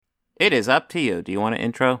It is up to you. Do you want an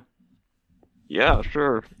intro? Yeah,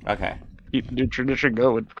 sure. Okay. Keep the tradition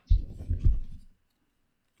going.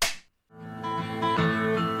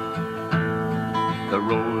 The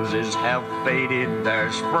roses have faded,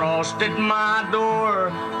 there's frost at my door.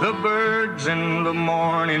 The birds in the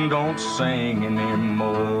morning don't sing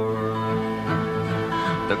anymore.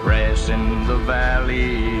 The grass in the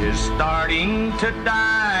valley is starting to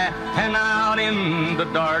die, and out in the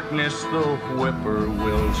darkness the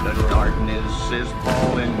whippoorwills. The darkness is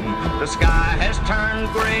falling, the sky has turned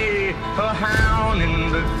gray. A hound in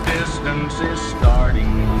the distance is starting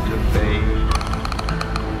to fade.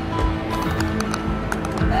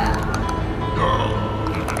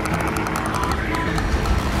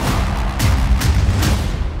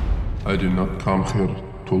 I did not come here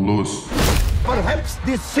to lose. Perhaps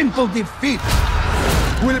this simple defeat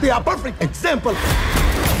will be a perfect example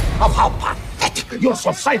of how pathetic your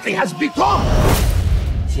society has become.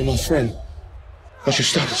 You're my friend. I should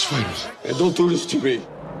stop this fight. And don't do this to me.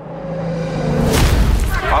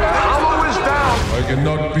 Apollo is down! I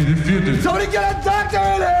cannot be defeated. Somebody get a doctor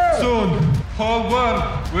in here! Soon, whole world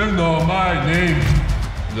will know my name.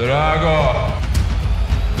 Drago.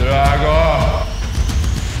 Drago.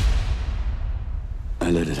 I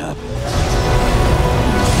let it happen.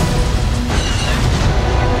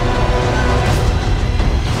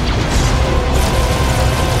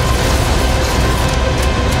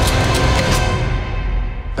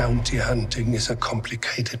 Bounty hunting is a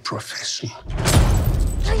complicated profession.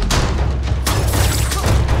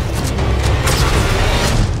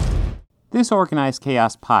 This Organized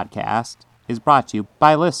Chaos podcast is brought to you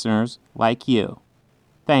by listeners like you.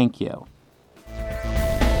 Thank you.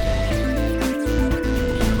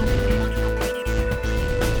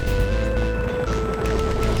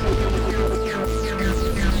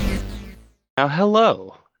 Now,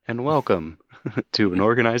 hello, and welcome to an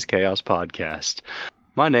Organized Chaos podcast.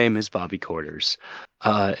 My name is Bobby Quarters,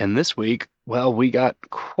 and this week, well, we got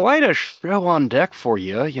quite a show on deck for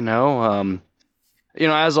you.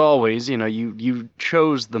 As always, you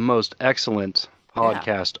chose the most excellent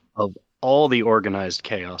podcast of all the Organized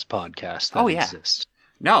Chaos podcasts that exist.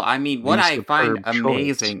 No, I mean, what I find Superb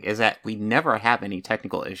amazing is that we never have any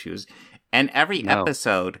technical issues, and every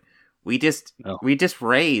episode we just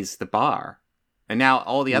raise the bar. And now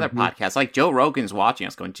all the other podcasts, like Joe Rogan's watching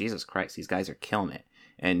us going, Jesus Christ, these guys are killing it.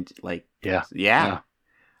 And yeah.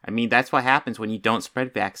 I mean, that's what happens when you don't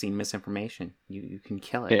spread vaccine misinformation. You can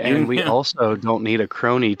kill it. And we also don't need a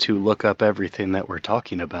crony to look up everything that we're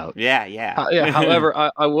talking about. Yeah.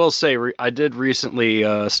 However, I will say, I did recently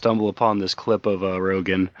stumble upon this clip of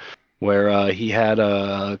Rogan where he had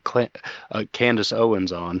Candace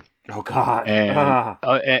Owens on. Oh, God.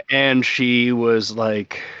 And she was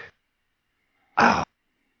like, I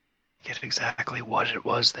get exactly what it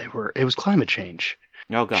was. It was climate change.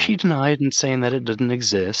 Oh, God. She denied and saying that it didn't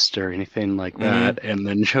exist or anything like that. And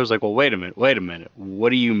then she was like, well, wait a minute. What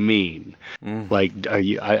do you mean? Like, are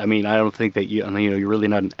you, I mean, I don't think that you're really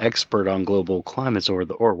not an expert on global climates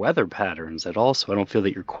or weather patterns at all. So I don't feel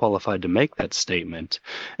that you're qualified to make that statement.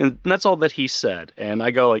 And that's all that he said. And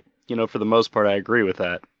I go like, for the most part, I agree with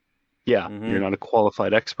that. Yeah, you're not a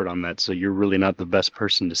qualified expert on that. So you're really not the best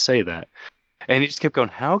person to say that. And he just kept going,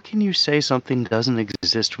 how can you say something doesn't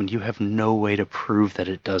exist when you have no way to prove that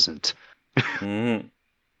it doesn't? And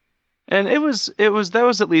that was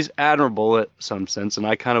at least admirable in some sense. And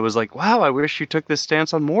I kind of was like, wow, I wish you took this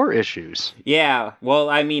stance on more issues. Yeah,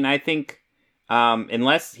 well, I mean, I think,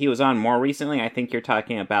 unless he was on more recently, I think you're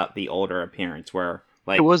talking about the older appearance where,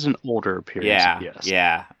 like, it was an older appearance.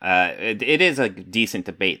 Yeah. It is a decent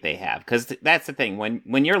debate they have, because that's the thing.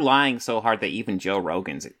 When you're lying so hard that even Joe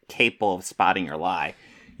Rogan's capable of spotting your lie,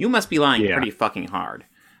 you must be lying pretty fucking hard.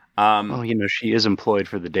 Well, she is employed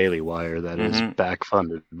for the Daily Wire that is back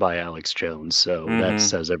funded by Alex Jones, so that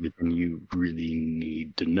says everything you really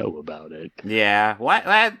need to know about it. Yeah, well,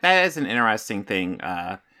 that is an interesting thing.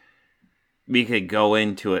 We could go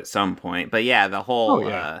into at some point, but yeah, the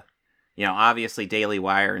whole. Obviously Daily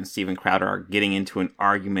Wire and Steven Crowder are getting into an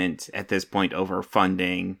argument at this point over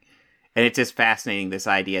funding. And it's just fascinating, this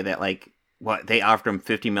idea that, like, they offered him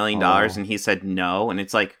 $50 million and he said no. And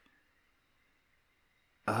it's like,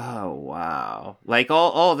 oh, wow. Like,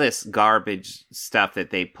 all this garbage stuff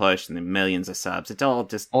that they push and the millions of subs, it's all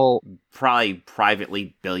just probably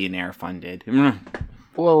privately billionaire funded.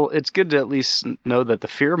 Well, it's good to at least know that the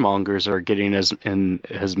fearmongers are getting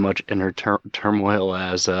as much inner turmoil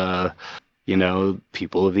as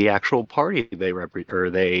people of the actual party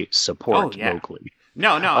they support locally.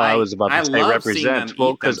 No, I was about to say love seeing them represent.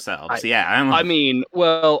 Well, eat themselves. Yeah, I mean,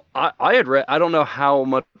 well, I had read. I don't know how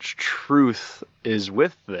much truth is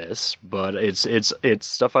with this, but it's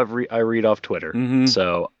stuff I read off Twitter. Mm-hmm.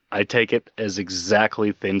 So I take it as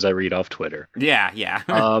exactly things I read off Twitter. Yeah. Yeah.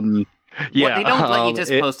 Well, they don't let you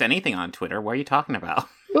just post anything on Twitter. What are you talking about?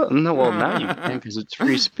 Well, no, now you can because it's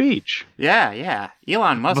free speech. Yeah.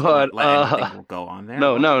 Elon Musk won't let anything go on there.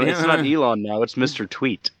 No, it's not Elon now. It's Mr.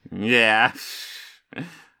 Tweet. Yeah.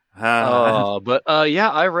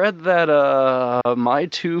 I read that my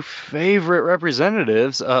two favorite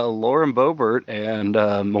representatives, Lauren Boebert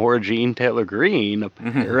and Maura Jean Taylor Greene,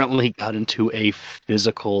 apparently got into a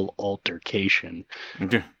physical altercation in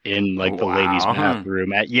the ladies'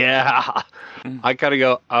 bathroom. I kind of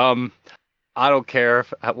go, I don't care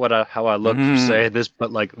how I look for say this,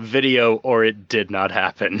 but video or it did not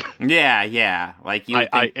happen. Yeah.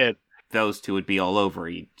 Those two would be all over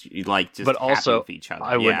you'd just but also with each other.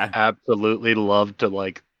 I would absolutely love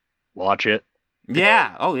to watch it.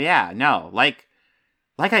 Yeah. Oh yeah. No. Like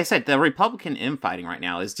I said, the Republican infighting right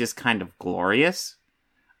now is just kind of glorious.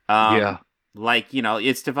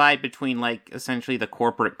 It's divided between essentially the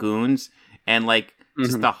corporate goons and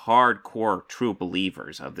just the hardcore true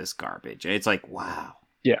believers of this garbage. It's wow.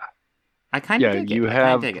 Yeah. I kind of dig it.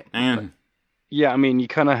 I dig it. Yeah, I mean, you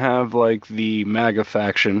kind of have the MAGA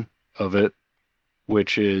faction of it,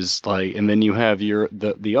 which is and then you have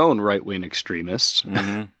the own right-wing extremists,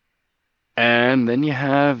 and then you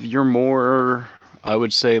have your more, I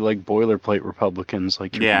would say, boilerplate Republicans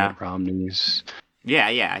like your Mitt Romney's.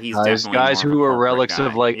 Yeah, he's guys who are relics guy.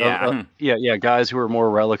 of guys who are more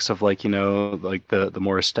relics of the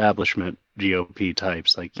more establishment GOP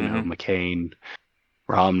types McCain,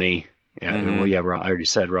 Romney. I already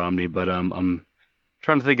said Romney, but I'm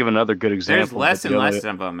trying to think of another good example. There's less and less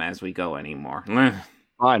of them as we go anymore.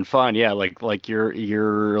 Fine, yeah, your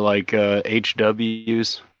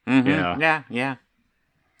HWs. Yeah.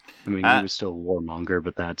 I mean, he was still a warmonger,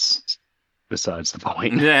 but that's besides the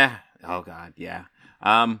point. Yeah. Oh God, yeah.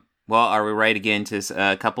 Well, are we ready to get into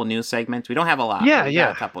a couple news segments? We don't have a lot. Yeah.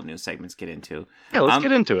 Got a couple news segments to get into. Yeah, let's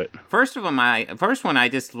get into it. First one I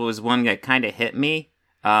just was one that kind of hit me.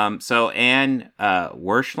 So Anne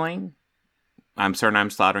Werschling, I'm certain I'm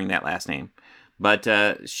slaughtering that last name, but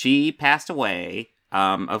she passed away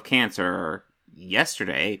of cancer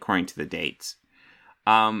yesterday, according to the dates.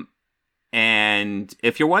 And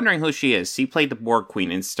if you're wondering who she is, she played the Borg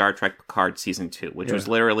Queen in Star Trek Picard Season 2, which was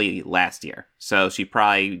literally last year. So she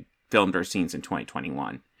probably filmed her scenes in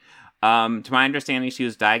 2021. To my understanding, she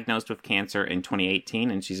was diagnosed with cancer in 2018,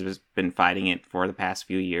 and she's been fighting it for the past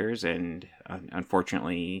few years, and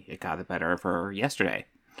unfortunately, it got the better of her yesterday.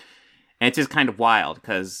 And it's just kind of wild,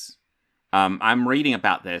 because I'm reading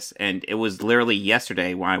about this, and it was literally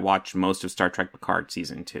yesterday when I watched most of Star Trek Picard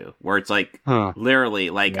Season 2, where it's literally,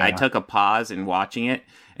 I took a pause in watching it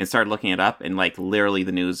and started looking it up, and literally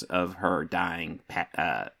the news of her dying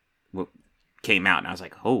came out, and I was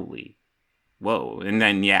like, holy, whoa. And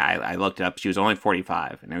then, I looked it up. She was only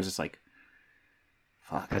 45, and I was just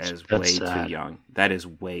fuck, that is way too young. That is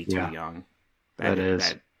way too young. That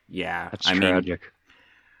is. That's tragic.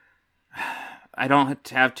 I don't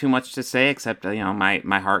have too much to say except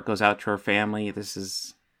my heart goes out to her family. This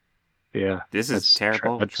is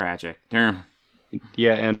terrible, tragic.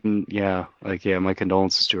 Yeah, and my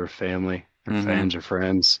condolences to her family, her fans, her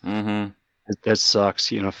friends. Mm-hmm. That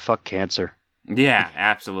sucks. Fuck cancer. Yeah,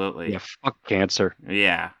 absolutely. Yeah, fuck cancer.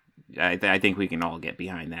 Yeah, I think we can all get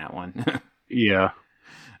behind that one. Yeah.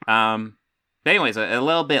 But anyways, a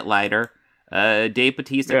little bit lighter. Dave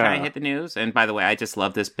Bautista kind of hit the news, and by the way, I just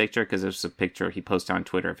love this picture because there's a picture he posted on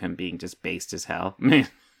Twitter of him being just based as hell.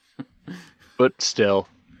 But still,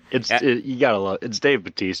 you gotta love. It's Dave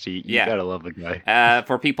Bautista. You gotta love the guy.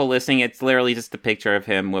 For people listening, it's literally just a picture of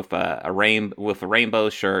him with a rainbow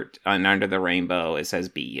shirt, and under the rainbow it says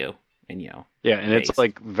 "BU," and Yeah, and based.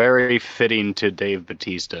 It's very fitting to Dave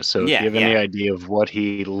Bautista. So if you have any idea of what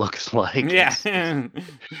he looks like,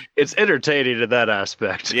 it's entertaining to that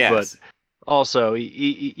aspect. Yes. But also,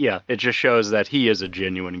 it just shows that he is a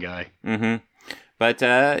genuine guy. Mm-hmm. But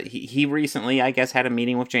he recently, I guess, had a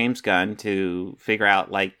meeting with James Gunn to figure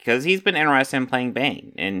out, because he's been interested in playing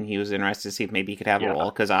Bane, and he was interested to see if maybe he could have a role,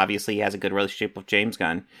 because obviously he has a good relationship with James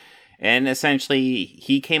Gunn. And essentially,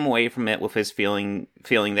 he came away from it with his feeling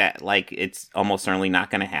that, it's almost certainly not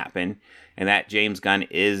going to happen, and that James Gunn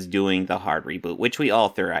is doing the hard reboot, which we all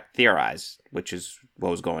theorized, which is what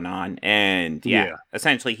was going on. And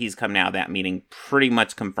essentially he's come out of that meeting pretty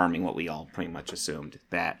much confirming what we all pretty much assumed,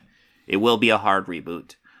 that it will be a hard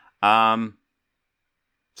reboot.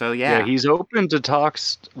 So yeah, he's open to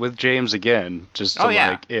talks with James again, just to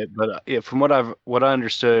like it. But from what I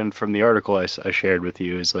understood from the article I shared with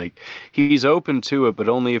you is like he's open to it, but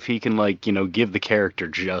only if he can like give the character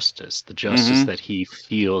justice, the justice that he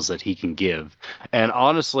feels that he can give. And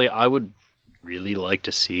honestly, I would really like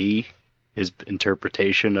to see his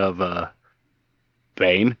interpretation of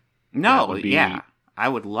Bane. No, yeah, I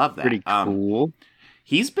would love that. Pretty cool.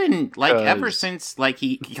 He's been like ever since like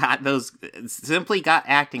he got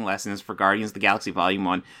acting lessons for Guardians of the Galaxy Volume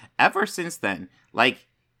 1. Ever since then, like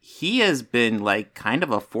he has been like kind of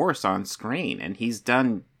a force on screen, and he's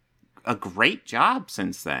done a great job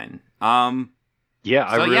since then. I'm really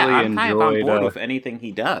I'm enjoyed. Kind of on board with anything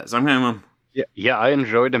he does. I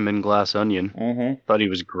enjoyed him in Glass Onion. Thought he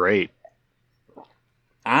was great.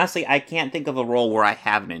 Honestly, I can't think of a role where I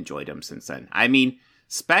haven't enjoyed him since then. I mean,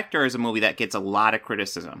 Spectre is a movie that gets a lot of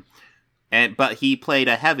criticism, but he played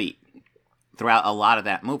a heavy throughout a lot of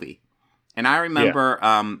that movie. And I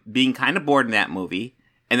remember being kind of bored in that movie,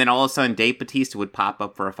 and then all of a sudden Dave Bautista would pop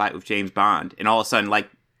up for a fight with James Bond, and all of a sudden, like,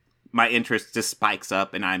 my interest just spikes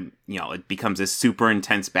up, and it becomes this super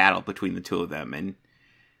intense battle between the two of them, and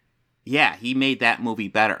yeah, he made that movie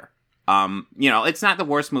better. It's not the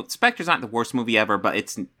worst movie. Spectre's not the worst movie ever, but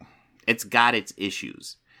it's got its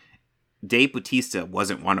issues. Dave Bautista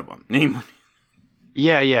wasn't one of them.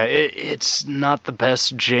 It's not the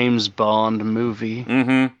best James Bond movie.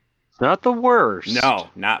 Mm-hmm. It's not the worst. No,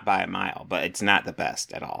 not by a mile, but it's not the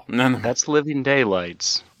best at all. That's Living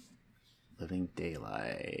Daylights. Living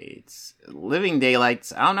Daylights.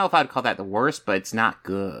 I don't know if I'd call that the worst, but it's not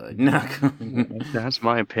good. That's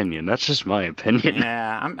my opinion. That's just my opinion.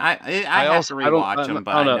 Yeah, I have to rewatch them,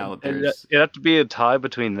 but I know there's... It'd have to be a tie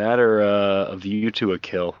between that or A View to a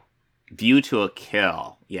Kill. View to a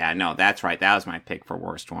Kill. Yeah, no, that's right. That was my pick for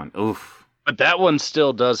worst one. Oof. But that one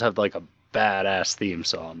still does have like a badass theme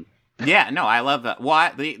song. Yeah, no, I love that.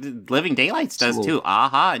 Well, the Living Daylights does too.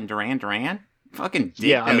 Aha and Duran Duran. Fucking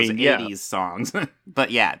dig those 80s songs. But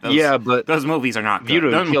those movies are not good. View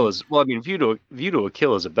to a Kill is View to a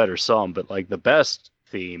Kill is a better song, but like the best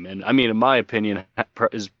theme, and I mean, in my opinion,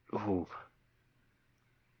 is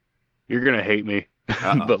you're gonna hate me,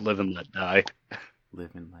 but Live and Let Die.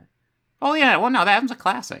 Live and Let. Oh yeah, well no, that one's a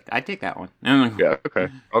classic. I take that one. Yeah, okay.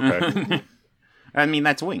 I mean,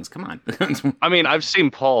 that's Wings. Come on. I mean, I've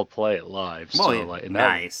seen Paul play it live. Well, so like,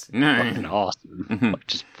 nice. Fucking awesome.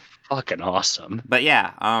 Just fucking awesome. But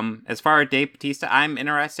yeah, as far as Dave Bautista, I'm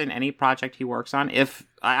interested in any project he works on. If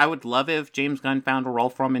I would love if James Gunn found a role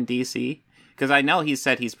for him in DC, because I know he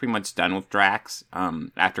said he's pretty much done with Drax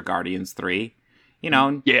after Guardians 3.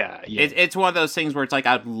 It's one of those things where it's like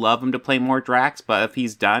I'd love him to play more Drax, but if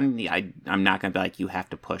he's done, I'm not gonna be like, you have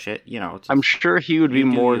to push it. I'm sure he would be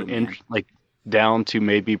more down to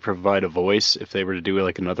maybe provide a voice if they were to do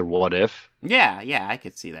like another What If. Yeah, I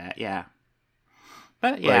could see that. Yeah,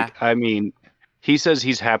 but yeah, I mean, he says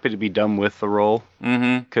he's happy to be done with the role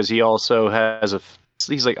because he also has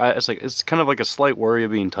it's kind of like a slight worry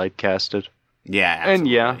of being typecasted. Yeah,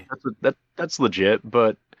 absolutely. And that's legit,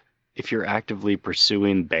 but. If you're actively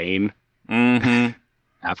pursuing Bane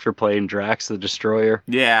after playing Drax the Destroyer.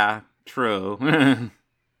 Yeah, true.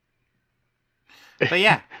 But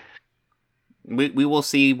yeah, we will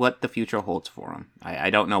see what the future holds for him. I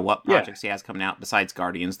don't know what projects he has coming out besides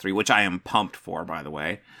Guardians 3, which I am pumped for, by the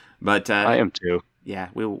way. But I am too. Yeah,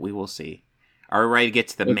 we will see. Are we ready to get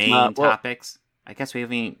to the main topics? I guess we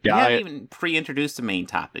haven't even pre-introduced the main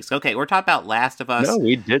topics. Okay, we're talking about Last of Us. No,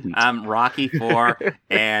 we didn't. Rocky IV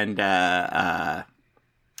and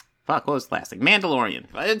what was the last thing? Mandalorian.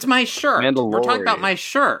 It's my shirt. We're talking about my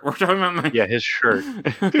shirt. We're talking about his shirt.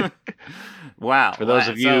 Wow. For those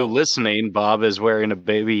of you listening, Bob is wearing a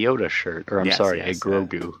Baby Yoda shirt, or a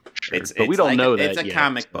Grogu shirt. But we don't know that yet. It's a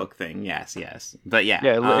comic book thing. Yes. But yeah.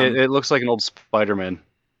 Yeah, it looks like an old Spider-Man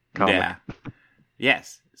comic. Yeah.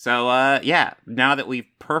 Yes. So, now that we've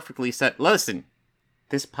perfectly listen,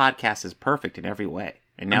 this podcast is perfect in every way.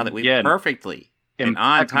 And now that we've perfectly and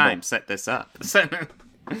on time set this up,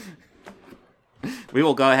 we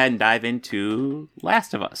will go ahead and dive into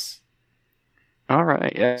Last of Us. All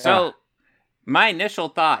right, yeah. So, my initial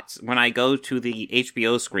thoughts when I go to the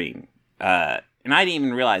HBO screen, and I didn't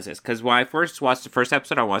even realize this, because when I first watched the first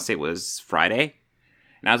episode, I want to say it was Friday,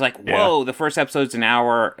 and I was like, whoa, the first episode's an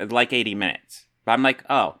hour, like 80 minutes. But I'm like,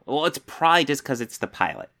 oh, well, it's probably just because it's the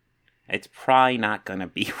pilot. It's probably not going to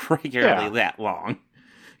be regularly that long.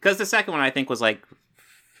 Because the second one, I think, was like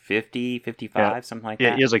 50, 55, something like that.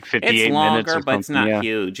 Yeah, it was like 58 minutes. It's longer, but it's not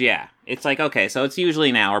huge. Yeah. It's like, okay, so it's usually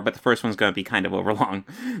an hour, but the first one's going to be kind of overlong.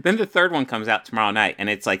 Then the third one comes out tomorrow night, and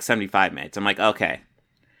it's like 75 minutes. I'm like, okay.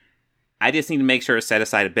 I just need to make sure to set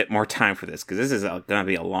aside a bit more time for this, because this is going to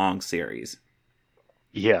be a long series.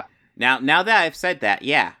 Yeah. Now that I've said that,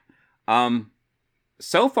 yeah.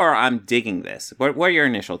 So far, I'm digging this. What are your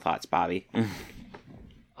initial thoughts, Bobby?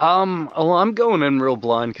 Well, I'm going in real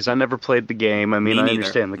blind because I never played the game. I mean, I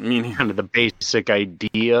understand the kind of the basic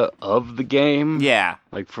idea of the game. Yeah.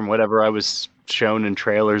 Like from whatever I was shown in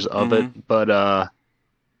trailers of it. But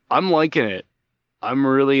I'm liking it. I'm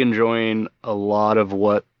really enjoying a lot of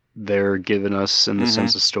what they're giving us in the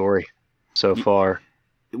sense of story so far.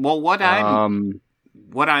 Well, what I'm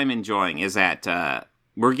enjoying is that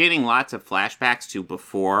we're getting lots of flashbacks to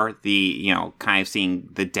before the, kind of seeing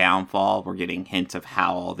the downfall. We're getting hints of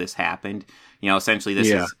how all this happened. Essentially this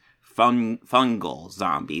is fungal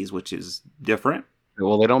zombies, which is different.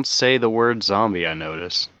 Well, they don't say the word zombie, I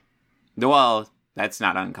notice. Well, that's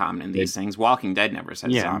not uncommon in these things. Walking Dead never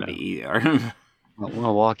said zombie either.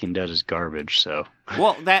 Well, Walking Dead is garbage, so.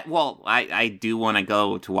 I do want to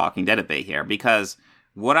go to Walking Dead a bit here, because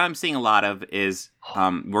what I'm seeing a lot of is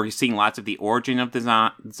we're seeing lots of the origin of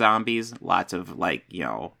the zombies, lots of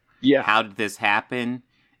how did this happen,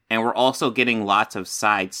 and we're also getting lots of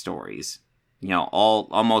side stories, all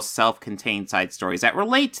almost self-contained side stories that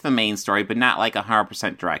relate to the main story, but not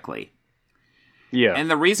 100% directly. Yeah.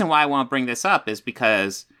 And the reason why I want to bring this up is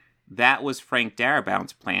because that was Frank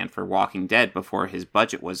Darabont's plan for Walking Dead before his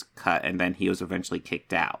budget was cut, and then he was eventually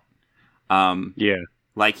kicked out. Yeah.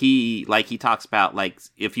 Like he talks about,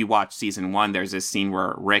 if you watch season 1, there's this scene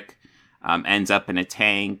where Rick ends up in a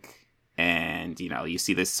tank, and you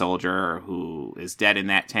see this soldier who is dead in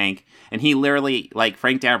that tank, and he literally,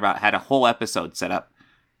 Frank Darabont had a whole episode set up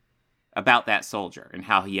about that soldier and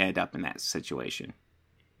how he ended up in that situation.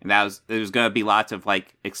 And there was going to be lots of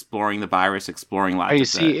exploring the virus, exploring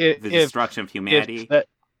lots of the destruction of humanity.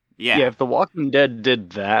 If The Walking Dead did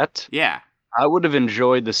that, I would have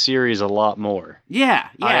enjoyed the series a lot more. Yeah.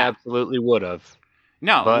 I absolutely would have.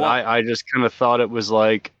 No, but I just kind of thought it was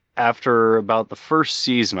after about the first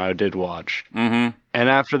season I did watch, and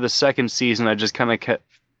after the second season, I just kind of kept.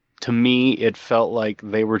 To me, it felt like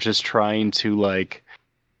they were just trying to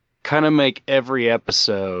kind of make every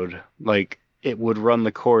episode it would run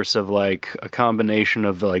the course of a combination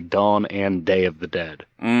of Dawn and Day of the Dead,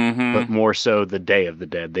 but more so the Day of the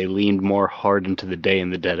Dead. They leaned more hard into the Day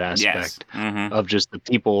and the Dead aspect of just the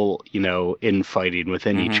people, infighting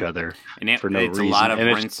within each other for no reason. It's a lot of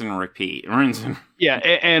rinse and repeat. Yeah,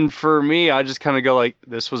 and for me, I just kind of go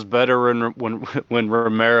this was better when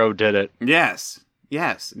Romero did it. Yes.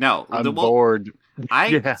 No, I'm bored.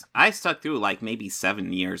 I stuck through maybe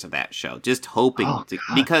 7 years of that show, just hoping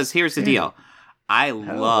because here's the deal. I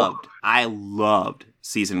loved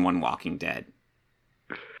season 1 Walking Dead.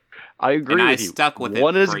 I agree and with I you. stuck with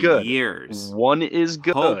One it is for good. years. One is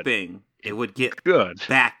good. Hoping it would get good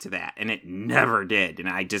back to that, and it never did. And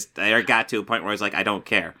I got to a point where I was I don't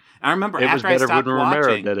care. I remember after I stopped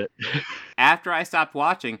watching, did it. After I stopped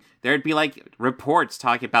watching, there'd be reports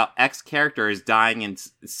talking about X characters dying in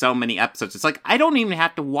so many episodes. It's I don't even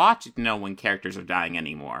have to watch it to know when characters are dying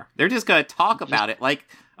anymore. They're just going to talk about it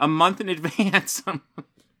a month in advance.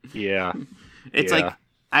 Yeah. It's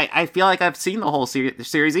I feel like I've seen the whole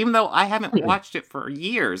series, even though I haven't watched it for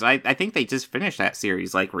years. I think they just finished that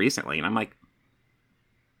series recently, and I'm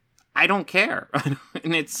I don't care.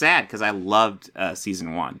 And it's sad because I loved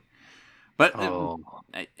season 1. But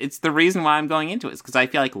it's the reason why I'm going into it is because I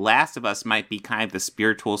feel like Last of Us might be kind of the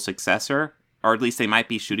spiritual successor, or at least they might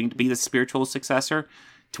be shooting to be the spiritual successor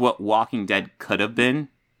to what Walking Dead could have been.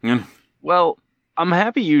 Well, I'm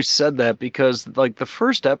happy you said that because the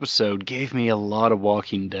first episode gave me a lot of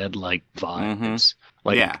Walking Dead vibes.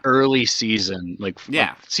 Early season,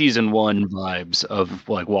 season 1 vibes of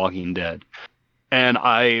Walking Dead. And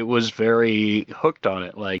I was very hooked on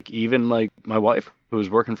it. Even my wife, who was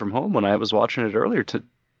working from home when I was watching it earlier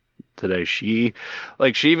today, she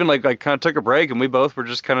even kind of took a break, and we both were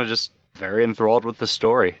just kind of very enthralled with the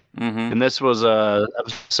story. And this was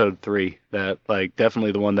episode 3 that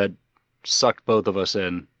definitely the one that sucked both of us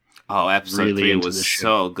in. Oh, episode really 3 was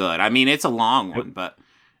so good. I mean, it's a long one, but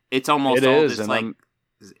it's almost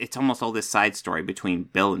it's almost all this side story between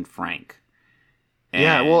Bill and Frank.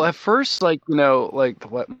 Yeah, well, at first, what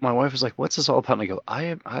my wife was "What's this all about?" And I go,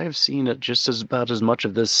 "I have seen it just about as much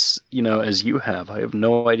of this, as you have. I have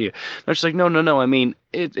no idea." And she's no. I mean,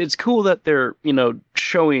 it's cool that they're,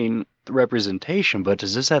 showing the representation, but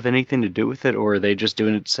does this have anything to do with it, or are they just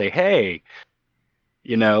doing it to say, "Hey,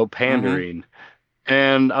 pandering"?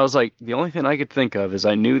 And I was the only thing I could think of is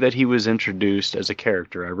I knew that he was introduced as a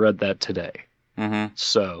character. I read that today,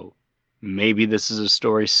 so. maybe this is a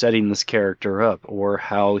story setting this character up, or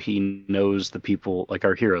how he knows the people, like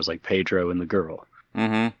our heroes, like Pedro and the girl.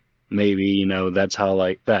 Mm-hmm. Maybe, you know, that's how,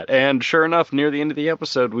 like, that. And sure enough, near the end of the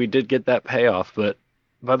episode, we did get that payoff, but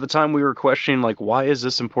by the time we were questioning, like, why is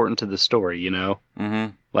this important to the story, you know?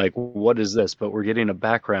 Mm-hmm. Like, what is this? But we're getting a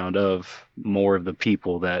background of more of the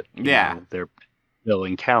people that they'll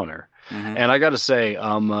encounter. Mm-hmm. And I gotta say,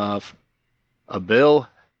 Bill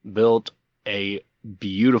built a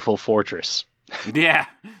beautiful fortress. Yeah.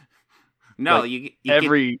 No, like,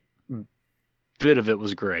 every bit of it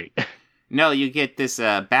was great. No, you get this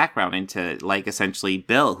background into, like, essentially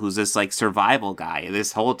Bill, who's this, like, survival guy.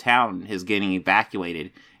 This whole town is getting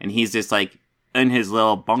evacuated, and he's just, like, in his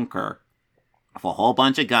little bunker with a whole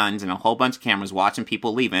bunch of guns and a whole bunch of cameras watching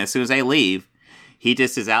people leave. And as soon as they leave, he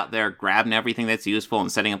just is out there grabbing everything that's useful and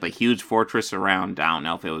setting up a huge fortress around, I don't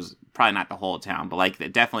know if it was, probably not the whole town, but, like,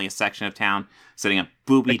 definitely a section of town, setting up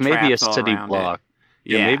booby traps all around it. Maybe a city block.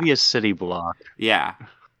 Yeah, maybe a city block. Yeah.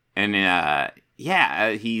 And,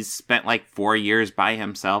 he's spent like 4 years by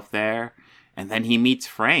himself there, and then he meets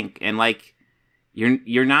Frank, and like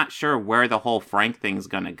you're not sure where the whole Frank thing's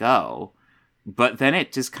gonna go, but then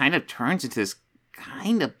it just kind of turns into this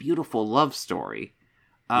kind of beautiful love story.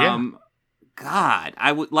 God,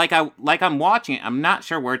 I'm watching it, I'm not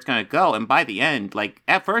sure where it's gonna go, and by the end, like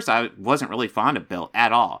at first I wasn't really fond of Bill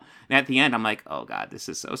at all, and at the end I'm like, oh God, this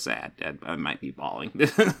is so sad. I might be bawling.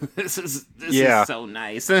 This is so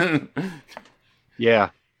nice. Yeah,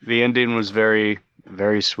 the ending was very,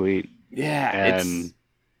 very sweet. Yeah, and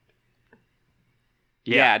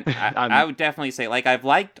I would definitely say, like, I've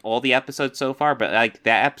liked all the episodes so far, but like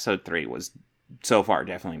that episode 3 was so far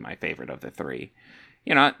definitely my favorite of the 3.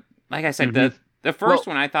 You know, like I said, the first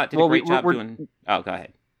one I thought did a great job doing. Oh, go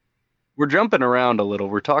ahead. We're jumping around a little.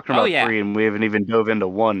 We're talking about 3, and we haven't even dove into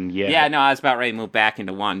 1 yet. Yeah, no, I was about ready to move back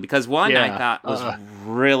into 1 because 1 I thought was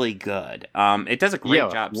really good. It does a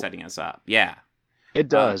great job setting us up. Yeah. It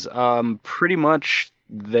does. Pretty much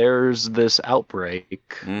there's this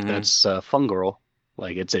outbreak that's fungal.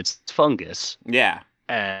 Like, it's fungus. Yeah.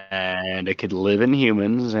 And it could live in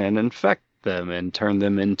humans and infect them and turn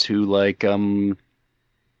them into, like,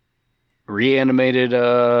 reanimated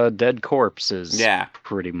dead corpses. Yeah.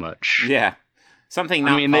 Pretty much. Yeah. Something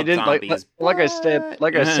not they didn't, zombies. like I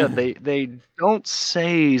said, they don't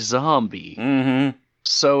say zombie. Mm-hmm.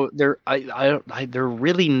 So they're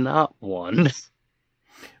really not one.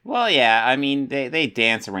 Well, yeah, I mean, they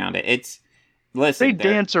dance around it. They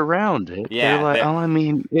dance around it. Yeah. They're like,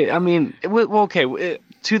 okay,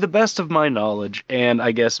 to the best of my knowledge, and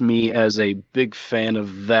I guess me as a big fan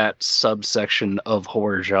of that subsection of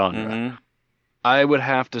horror genre, I would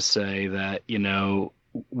have to say that, you know,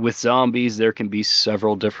 with zombies, there can be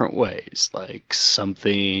several different ways, like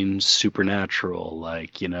something supernatural,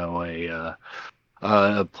 like, you know,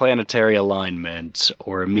 a planetary alignment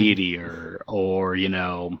or a meteor or, you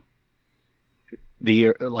know,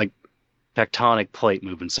 the like tectonic plate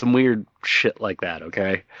movement, some weird shit like that.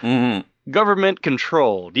 Okay. Government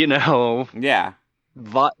controlled, you know. Yeah.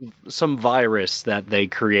 Some virus that they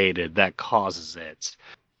created that causes it.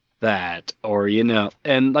 That, or, you know,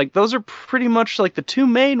 and like those are pretty much like the 2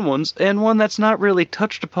 main ones, and one that's not really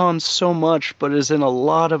touched upon so much, but is in a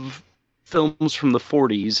lot of films from the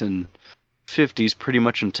 40s and 50s, pretty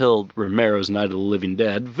much until Romero's Night of the Living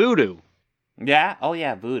Dead. Voodoo. Yeah. Oh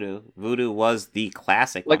yeah, Voodoo. Voodoo was the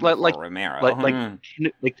classic like Romero. Like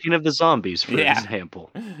King of the Zombies, for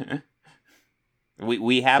example.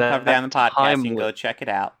 We have covered that on the podcast. You can go check it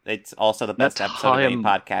out. It's also the best episode of any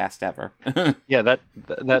podcast ever. Yeah,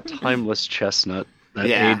 that timeless chestnut that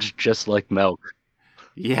aged just like milk.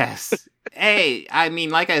 Yes. Hey, I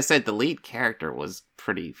mean, like I said, the lead character was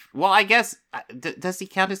pretty. Well, I guess does he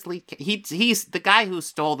count as lead? He's the guy who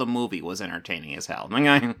stole the movie. Was entertaining as hell.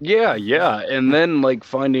 Yeah, and then like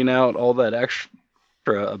finding out all that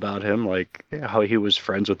extra about him, like how he was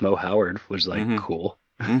friends with Mo Howard, was like cool.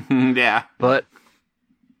 Yeah, but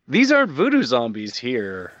these aren't voodoo zombies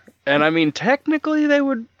here, and I mean technically they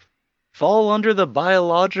would fall under the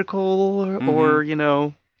biological or you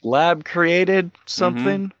know lab created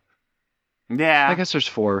something. Yeah, I guess there's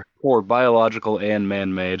four biological and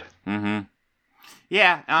man-made.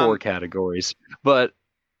 Yeah, 4 categories. But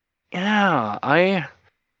yeah, I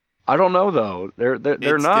don't know though. They're not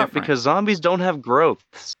different. Because zombies don't have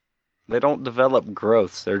growths. They don't develop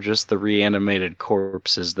growths. They're just the reanimated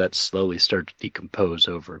corpses that slowly start to decompose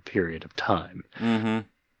over a period of time. No,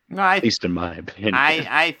 at least in my opinion.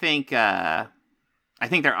 I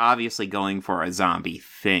think they're obviously going for a zombie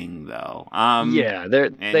thing, though. Yeah,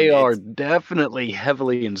 they are definitely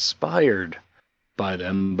heavily inspired by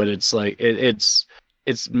them, but it's like it's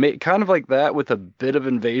kind of like that with a bit of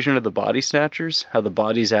Invasion of the Body Snatchers, how the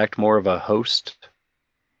bodies act more of a host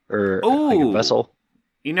or like a vessel.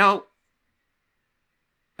 You know,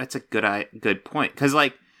 that's a good point. Because,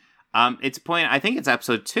 like, it's a point, I think it's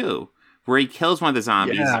episode 2, where he kills one of the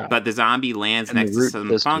zombies, but the zombie lands next to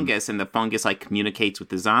some fungus, and the fungus, like, communicates with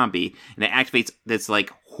the zombie, and it activates this,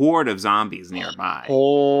 like, horde of zombies nearby.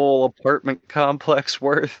 Whole apartment complex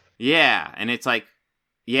worth. Yeah, and it's like,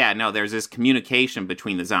 there's this communication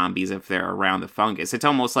between the zombies if they're around the fungus. It's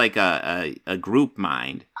almost like a group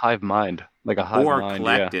mind. Hive mind. Like a hive mind, or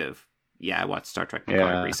collective. Yeah, I watched Star Trek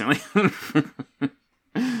Picard recently.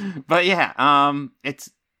 But yeah, I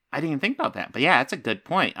didn't even think about that. But yeah, that's a good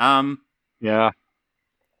point. Yeah.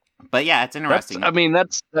 But yeah, it's interesting.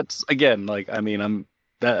 That's again, like, I mean,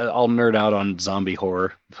 I'll nerd out on zombie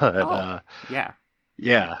horror, but yeah.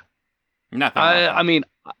 Nothing. I mean,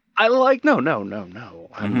 I like no. I'm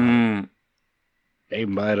not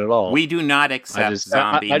aimed by it at all. We do not accept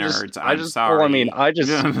zombie nerds. I'm sorry. Well,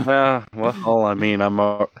 I mean,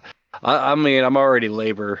 I'm already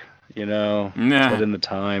labor, you know, put in the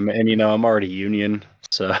time, and you know, I'm already union,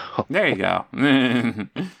 so there you go.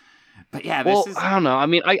 But yeah, I don't know. I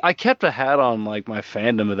mean, I kept a hat on like my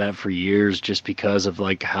fandom of that for years, just because of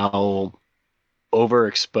like how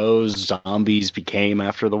overexposed zombies became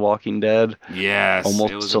after The Walking Dead. Yes,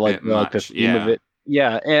 almost to like the theme of it.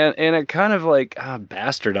 Yeah, and it kind of like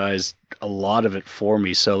bastardized a lot of it for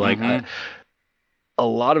me. So like a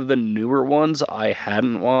lot of the newer ones I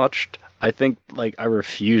hadn't watched. I think like I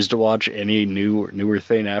refused to watch any newer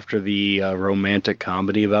thing after the romantic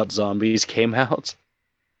comedy about zombies came out.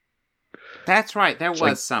 That's right. There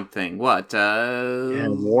was something. What?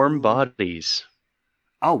 Warm Bodies.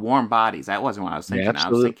 Oh, Warm Bodies. That wasn't what I was thinking. Yeah,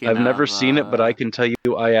 absolutely. I've never seen it, but I can tell you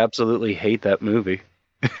I absolutely hate that movie.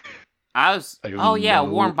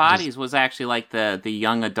 Warm Bodies was actually like the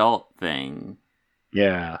young adult thing.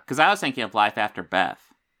 Yeah. Because I was thinking of Life After Beth.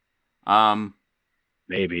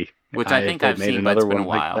 Maybe. Which I think I've seen, but it's been a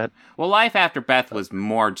while. Like well, Life After Beth was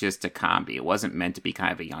more just a comedy. It wasn't meant to be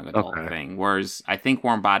kind of a young adult thing. Whereas I think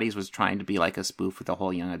Warm Bodies was trying to be like a spoof of the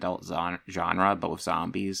whole young adult genre, but with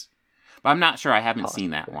zombies. But I'm not sure. I haven't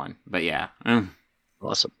seen that one. But yeah.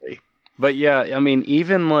 Possibly. But yeah, I mean,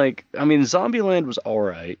 even like, Zombieland was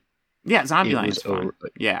alright. Yeah, Zombieland was fun.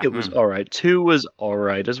 Yeah. It was alright. 2 was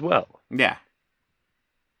alright as well. Yeah.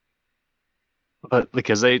 But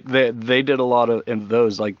because they did a lot of in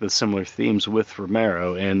those like the similar themes with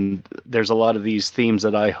Romero, and there's a lot of these themes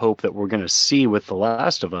that I hope that we're going to see with The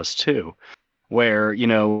Last of Us too, where you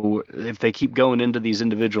know if they keep going into these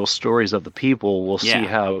individual stories of the people, we'll see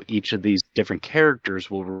how each of these different characters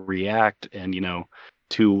will react, and you know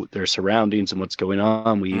to their surroundings and what's going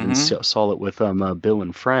on. We even saw it with Bill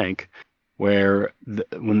and Frank, where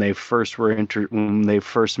when they first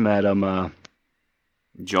met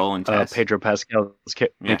Joel and Tess. Pedro Pascal.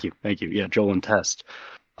 Thank you. Yeah, Joel and Tess.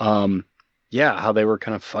 How they were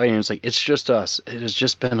kind of fighting. It's like, it's just us. It has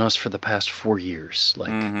just been us for the past 4 years.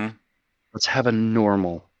 Like, let's have a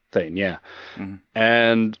normal thing. Yeah.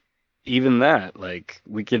 And even that, like,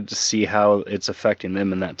 we get to see how it's affecting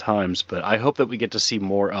them in that times. But I hope that we get to see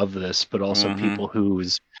more of this, but also people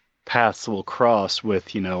whose paths will cross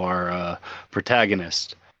with, you know, our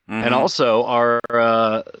protagonist. And also our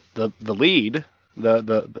the lead,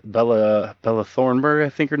 the Bella Thornburg, I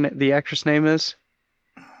think the actress name is.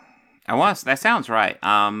 That sounds right.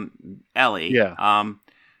 Ellie. Yeah.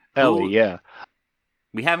 Ellie. Yeah.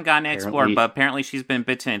 We haven't gotten to explore, but apparently she's been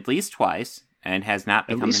bitten at least twice and has not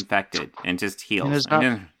become infected and just heals.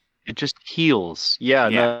 It just heals. Yeah.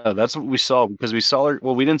 No, that's what we saw because we saw her.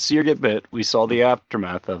 Well, we didn't see her get bit. We saw the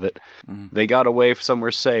aftermath of it. They got away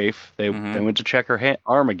somewhere safe. They went to check her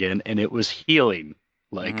arm again, and it was healing.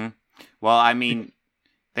 Like. Well, I mean,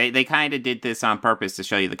 they kind of did this on purpose to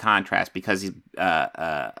show you the contrast because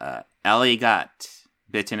Ellie got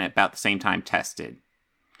bitten at about the same time Tess did.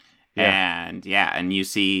 Yeah. And you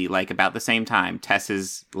see, like, about the same time,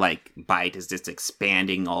 Tess's, like, bite is just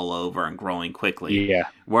expanding all over and growing quickly. Yeah.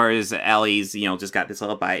 Whereas Ellie's, you know, just got this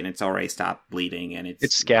little bite and it's already stopped bleeding and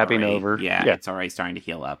it's scabbing over. Yeah, it's already starting to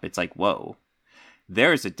heal up. It's like, whoa,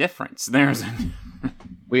 there's a difference.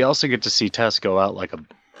 We also get to see Tess go out like a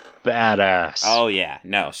badass. Oh yeah,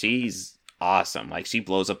 no, she's awesome. Like she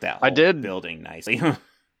blows up that whole building nicely.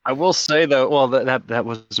 I will say though, well that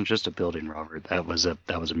wasn't just a building, Robert. That was a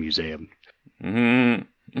museum.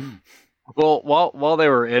 Well, while they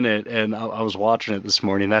were in it, and I was watching it this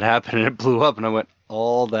morning, that happened and it blew up, and I went,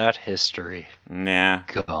 all that history,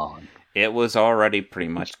 gone. It was already pretty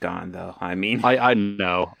much gone, though. I mean, I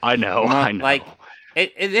know. Like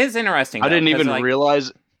it is interesting. I didn't even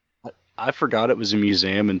realize. I forgot it was a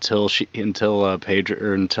museum until he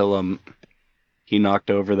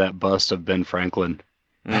knocked over that bust of Ben Franklin.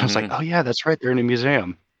 And I was like, oh yeah, that's right, they're in a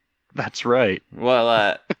museum. That's right.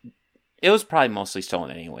 Well, it was probably mostly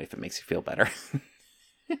stolen anyway, if it makes you feel better.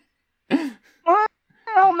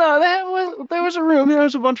 Well, no, there was a room. There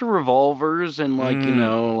was a bunch of revolvers and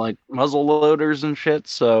like muzzle loaders and shit.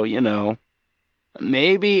 So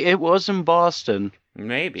maybe it was in Boston.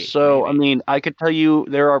 Maybe. So I mean, I could tell you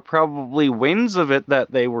there are probably winds of it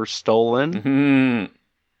that they were stolen.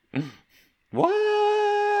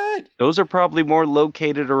 What? Those are probably more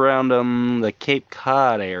located around the Cape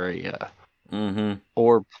Cod area,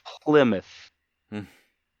 or Plymouth.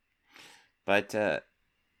 But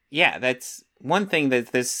yeah, that's one thing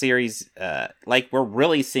that this series, like, we're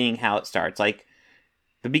really seeing how it starts. Like,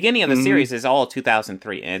 the beginning of the series is all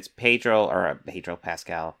 2003, and it's Pedro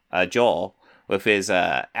Pascal, Joel, with his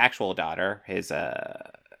actual daughter, his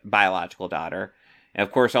biological daughter. And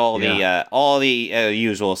of course, all the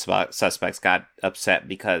usual suspects got upset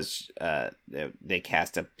because they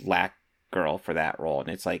cast a black girl for that role, and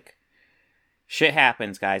it's like, shit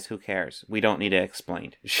happens, guys. Who cares? We don't need to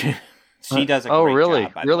explain. She does a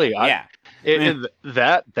great job. Really? Yeah.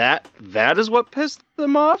 That is what pissed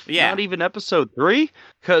them off? Yeah. Not even episode 3?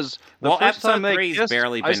 Because episode 3's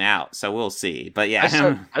barely been out, so we'll see. But yeah.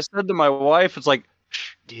 I said to my wife, it's like,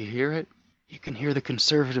 shh, do you hear it? You can hear the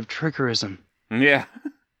conservative triggerism. Yeah.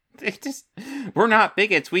 We're not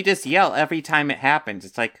bigots. We just yell every time it happens.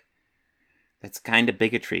 It's like, that's kind of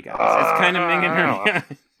bigotry, guys. It's kind of bigotry.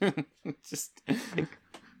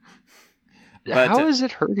 How is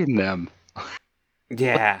it hurting them?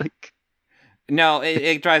 Yeah. No,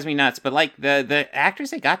 it drives me nuts. But like the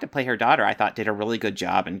actress that got to play her daughter, I thought did a really good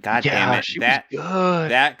job. And goddamn it, was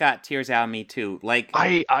good. That got tears out of me too. Like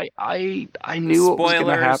I knew what was going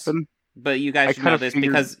to happen. But you guys should know this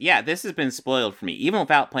because this has been spoiled for me. Even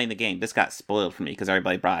without playing the game, this got spoiled for me because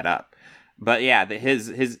everybody brought it up. But yeah,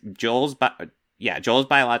 Joel's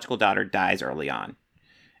biological daughter dies early on,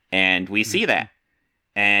 and we see that.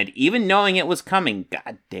 And even knowing it was coming,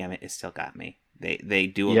 god damn it still got me. They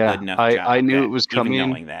do a good enough job. I knew it was coming. Even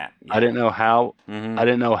knowing that, I didn't know how. I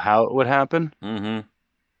didn't know how it would happen.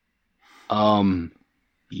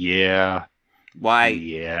 Yeah. Why?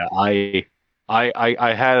 Yeah. I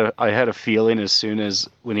had a feeling as soon as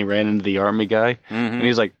when he ran into the army guy, and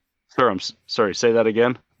he's like, "Sir, I'm sorry. Say that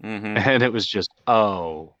again." And it was just,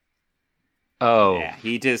 oh. Yeah,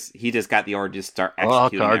 he just got the order to start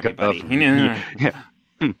executing everybody.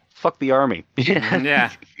 Fuck the army.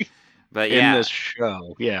 Yeah. But yeah, in this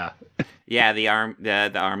show, yeah, the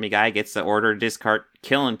army guy gets the order to start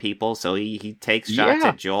killing people, so he takes shots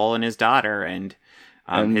at Joel and his daughter, and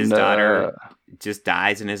his daughter just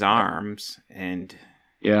dies in his arms, and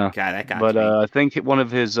God, that got but me. I think one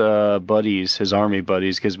of his buddies, his army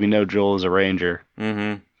buddies, because we know Joel is a ranger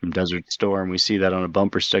from Desert Storm. We see that on a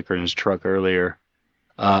bumper sticker in his truck earlier.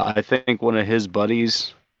 I think one of his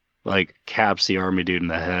buddies like caps the army dude in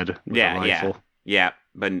the head with a rifle.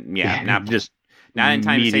 But not in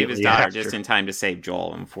time to save his daughter, just in time to save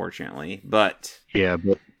Joel, unfortunately. But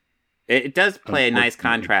it does play a nice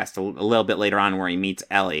contrast a little bit later on where he meets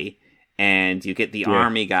Ellie, and you get the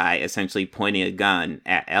army guy essentially pointing a gun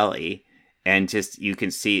at Ellie, and just you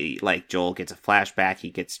can see like Joel gets a flashback, he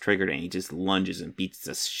gets triggered, and he just lunges and beats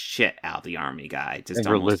the shit out of the army guy, just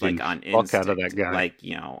almost like on instinct. Out of that guy. Like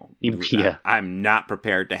I'm not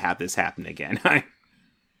prepared to have this happen again.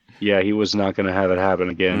 Yeah, he was not going to have it happen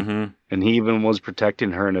again. And he even was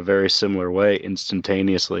protecting her in a very similar way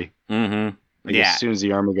instantaneously. As soon as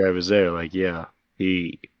the army guy was there, that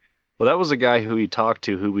was a guy who he talked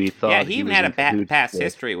to who we thought... Yeah, he even had a past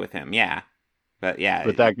history with him, But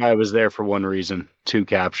that guy was there for one reason, to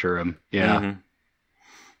capture him. Yeah.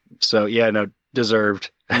 So,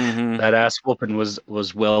 deserved. That ass whooping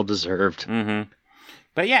was well deserved.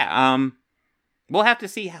 But we'll have to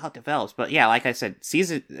see how it develops. But like I said,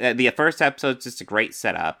 the first episode's just a great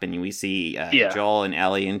setup, and we see Joel and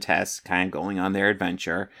Ellie and Tess kind of going on their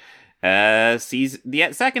adventure. The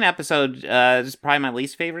second episode is probably my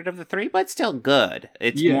least favorite of the 3, but it's still good.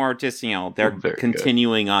 It's more just, they're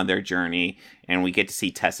continuing on their journey, and we get to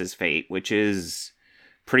see Tess's fate, which is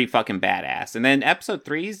pretty fucking badass. And then episode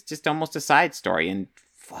 3 is just almost a side story, and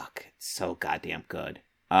fuck, it's so goddamn good.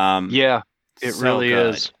 It so really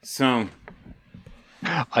good. Is. So...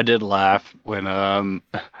 I did laugh when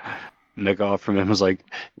Nick Offerman was like,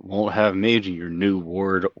 "Won't have me to your new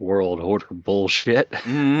world order bullshit."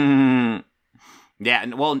 Yeah,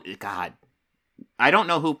 well, God, I don't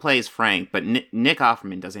know who plays Frank, but Nick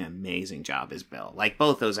Offerman does an amazing job as Bill. Like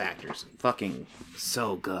both those actors, fucking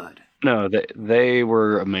so good. No, they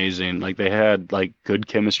were amazing. Like they had like good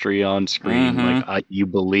chemistry on screen. Like you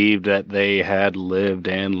believed that they had lived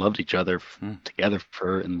and loved each other together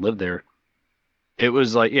and lived there. It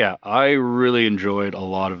was like, yeah, I really enjoyed a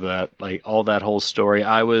lot of that. Like all that whole story.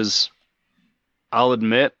 I'll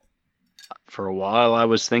admit, for a while I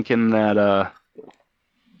was thinking that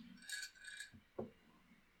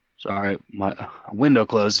sorry, my window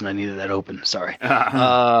closed and I needed that open. Sorry.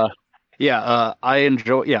 I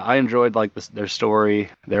enjoyed like their story,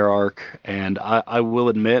 their arc, and I will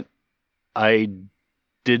admit, I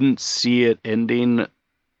didn't see it ending,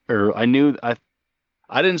 or I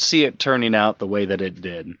didn't see it turning out the way that it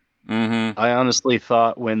did. Mm-hmm. I honestly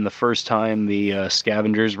thought when the first time the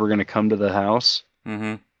scavengers were going to come to the house,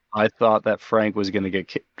 I thought that Frank was going to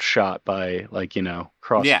get shot by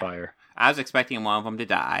crossfire. I was expecting one of them to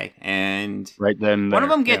die, and right then one of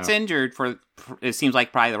them gets injured for it seems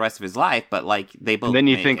like probably the rest of his life. But like they both. And then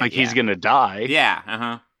you think he's gonna die.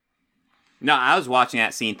 Yeah. No, I was watching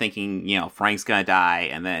that scene thinking Frank's gonna die,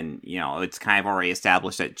 and then it's kind of already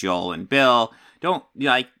established that Joel and Bill don't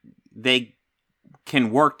they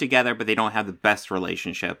can work together, but they don't have the best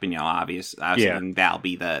relationship. And obviously that'll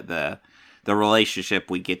be the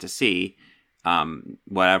relationship we get to see.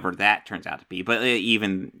 Whatever that turns out to be, but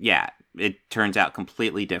it turns out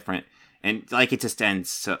completely different, and like it just ends.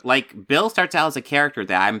 So, like Bill starts out as a character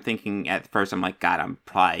that I'm thinking at first, I'm like, God, I'm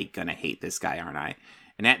probably gonna hate this guy, aren't I?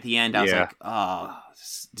 And at the end, I was like, oh,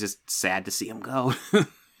 it's just sad to see him go.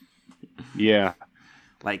 Yeah,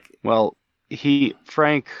 like, well,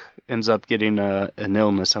 Frank ends up getting an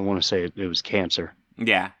illness. I want to say it was cancer.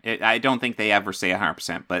 Yeah, I don't think they ever say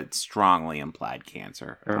 100%, but it's strongly implied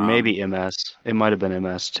cancer. Or maybe MS. It might have been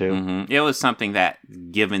MS, too. Mm-hmm. It was something that,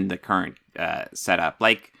 given the current setup,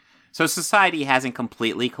 so society hasn't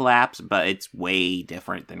completely collapsed, but it's way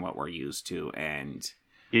different than what we're used to, and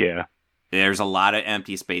there's a lot of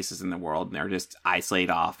empty spaces in the world, and they're just isolated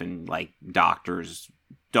off, and, doctors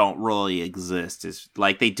don't really exist. It's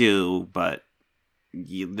like they do, but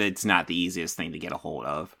it's not the easiest thing to get a hold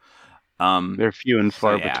of. They're few and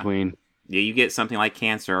far between. Yeah, you get something like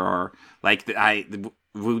cancer, or we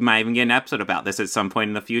might even get an episode about this at some point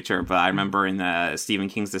in the future. But I remember in Stephen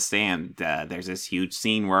King's The Stand, there's this huge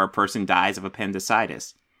scene where a person dies of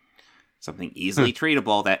appendicitis, something easily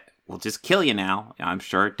treatable that will just kill you now. I'm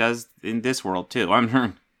sure it does in this world too. I'm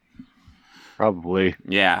sure. Probably.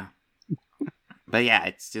 Yeah. But yeah,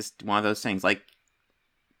 it's just one of those things. Like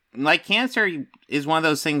cancer is one of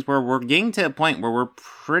those things where we're getting to a point where we're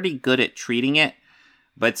pretty good at treating it,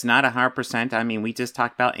 but it's not 100%. I mean, we just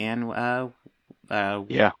talked about Anne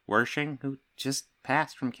Wershing, who just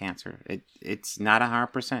passed from cancer. It's not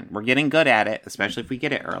 100%. We're getting good at it, especially if we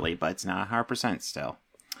get it early, but it's not 100% still.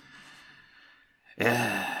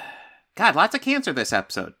 God, lots of cancer this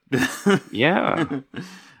episode. Yeah.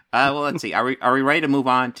 Well, let's see. Are we ready to move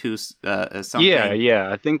on to something?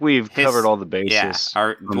 Yeah. I think we've covered all the bases.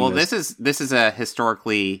 Yeah. This is a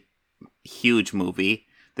historically huge movie.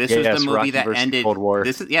 This was the movie Rocky that ended Cold War.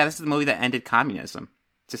 This is the movie that ended communism.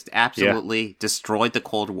 Just absolutely destroyed the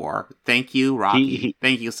Cold War. Thank you, Rocky.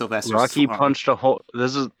 Thank you, Sylvester. Rocky Stallone. punched a hole.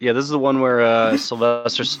 This is the one where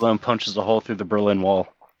Sylvester Stallone punches a hole through the Berlin Wall.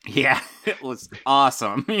 Yeah, it was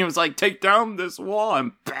awesome. He was like, "Take down this wall,"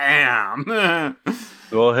 and bam.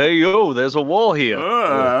 Well, hey, yo, there's a wall here.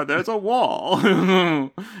 There's a wall.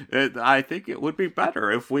 I think it would be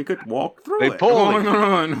better if we could walk through it.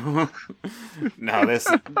 No, this...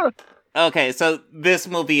 Okay, so this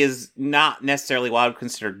movie is not necessarily what I would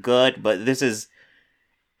consider good, but this is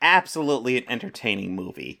absolutely an entertaining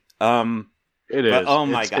movie. It is. But, oh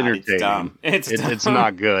my God, it's dumb. It's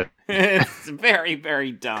not good. It's very,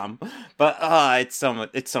 very dumb. But it's so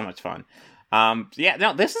much fun.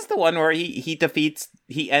 This is the one where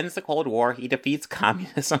he ends the Cold War, he defeats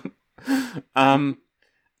communism. In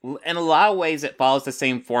a lot of ways it follows the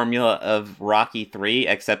same formula of Rocky 3,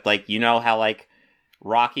 except how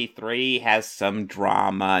Rocky 3 has some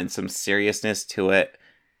drama and some seriousness to it.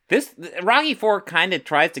 This Rocky 4 kind of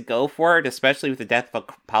tries to go for it, especially with the death of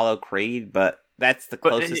Apollo Creed, but that's the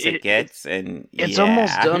closest it gets, and it's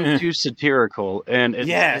almost done too satirical, and if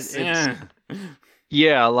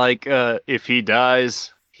he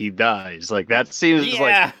dies, he dies. Like that seems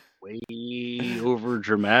like way over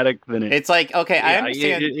dramatic than it. It's like, okay, I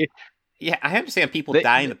understand. I understand people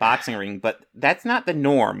die in the boxing ring, but that's not the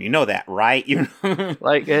norm. You know that, right?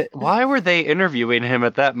 Why were they interviewing him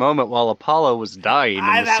at that moment while Apollo was dying?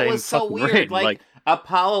 That was so weird. Ring?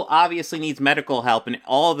 Apollo obviously needs medical help, and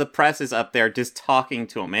all the press is up there just talking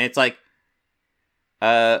to him. And it's like,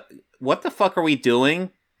 what the fuck are we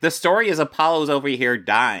doing? The story is Apollo's over here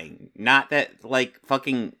dying, not that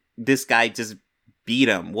fucking this guy just beat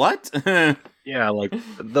him. What? Yeah, like,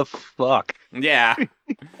 the fuck? Yeah.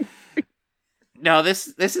 No, this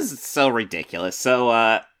is so ridiculous. So,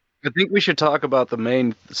 I think we should talk about the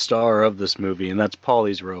main star of this movie, and that's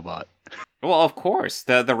Paulie's robot. Well, of course,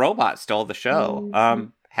 the robot stole the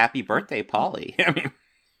show. Happy birthday, Paulie. I mean,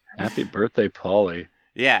 happy birthday, Paulie.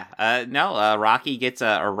 Yeah. Rocky gets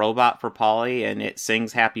a robot for Paulie, and it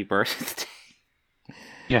sings "Happy Birthday."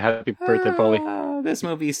 Yeah, happy birthday, Paulie. This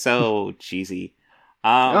movie's so cheesy.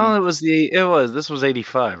 This was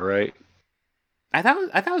 85, right? I thought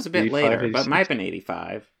it was a bit later, but it might have been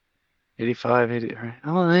 85. 85, 80, right?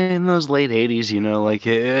 Oh, in those late 80s, like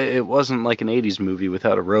it wasn't like an 80s movie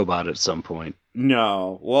without a robot at some point.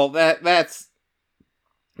 No. Well, that's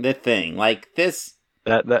the thing. Like this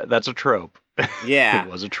that's a trope. Yeah.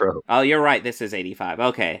 It was a trope. Oh, you're right. This is 85.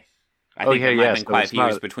 Okay. I think there might have been quite a few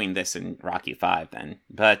years between this and Rocky 5 then.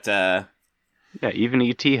 But yeah, even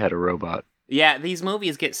E.T. had a robot. Yeah, these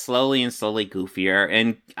movies get slowly and slowly goofier,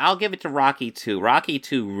 and I'll give it to Rocky 2. Rocky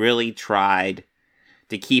 2 really tried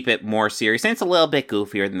to keep it more serious, and it's a little bit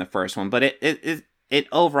goofier than the first one, but it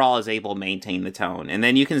overall is able to maintain the tone. And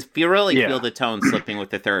then you can feel the tone slipping with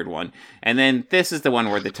the third one, and then this is the one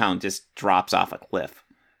where the tone just drops off a cliff.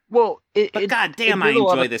 Well, goddamn, I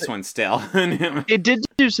enjoy this one still. It did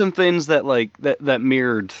do some things that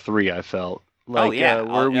mirrored 3, I felt. Where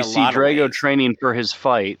we see Drago training for his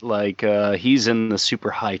fight, he's in the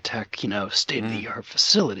super high-tech, state-of-the-art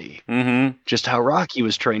facility. Mm-hmm. Just how Rocky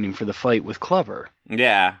was training for the fight with Clubber.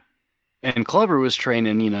 Yeah. And Clubber was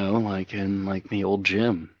training, in the old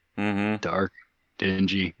gym. Mm-hmm. Dark,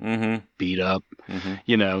 dingy, beat up.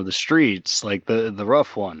 Mm-hmm. The streets, like the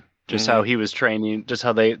rough one. Just how he was training, just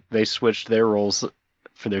how they switched their roles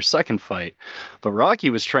for their second fight. But Rocky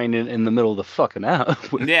was training in the middle of the fucking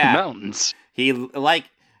mountains.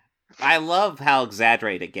 I love how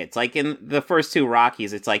exaggerated it gets. Like in the first 2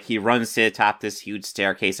 Rockies, it's like he runs to the top of this huge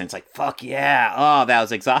staircase and it's like, fuck yeah. Oh, that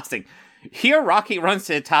was exhausting. Here, Rocky runs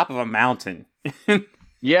to the top of a mountain.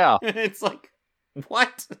 Yeah. It's like,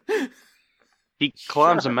 what? He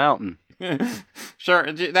climbs a mountain.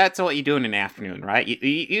 Sure, that's what you do in an afternoon, right?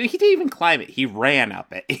 He didn't even climb it. He ran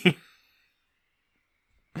up it.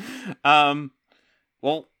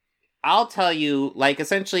 Well, I'll tell you,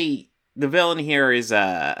 essentially, the villain here is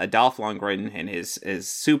Dolph Lundgren and his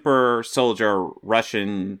super soldier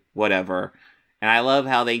Russian whatever. And I love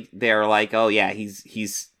how they're like, oh yeah,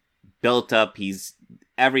 he's built up, he's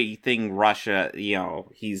everything Russia,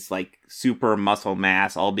 he's like super muscle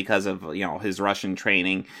mass, all because of, his Russian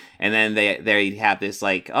training. And then they have this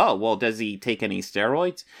like, oh, well, does he take any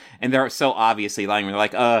steroids? And they're so obviously lying. They're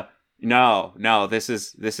like, no, this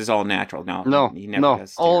is all natural. No, he never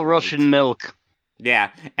does steroids. All Russian milk.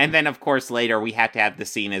 Yeah, and then of course later we have to have the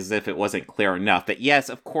scene as if it wasn't clear enough that yes,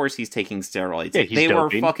 of course he's taking steroids. Yeah, they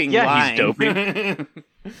doping. Were fucking lying. He's doping.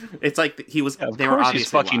 It's like he was. Yeah, of they were course obviously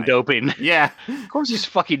he's fucking lying. doping. Yeah, of course he's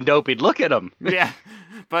fucking doping. Look at him. Yeah,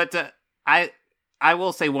 but I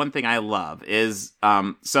will say one thing I love is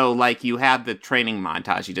so like you have the training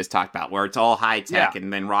montage you just talked about where it's all high tech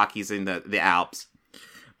and then Rocky's in the Alps.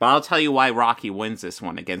 But I'll tell you why Rocky wins this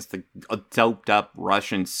one against the doped up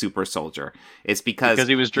Russian super soldier. It's because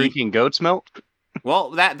he was drinking goat's milk? Well,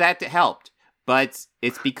 that helped. But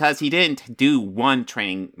it's because he didn't do one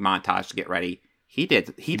training montage to get ready. He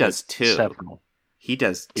does 2. Several. He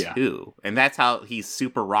does 2. And that's how he's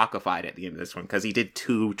super rockified at the end of this one, because he did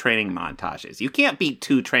 2 training montages. You can't beat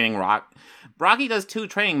 2 training Rocky does 2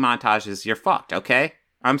 training montages, you're fucked, okay?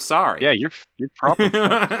 I'm sorry. Yeah, you're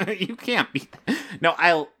probably you can't beat that.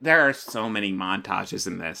 No, there are so many montages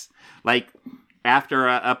in this. Like, after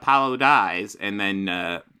Apollo dies, and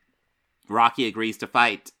then Rocky agrees to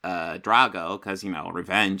fight Drago, because,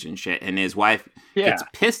 revenge and shit, and his wife gets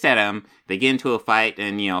pissed at him. They get into a fight,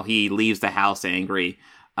 and, he leaves the house angry.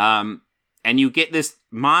 And you get this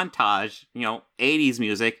montage, 80s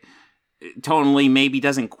music, tonally maybe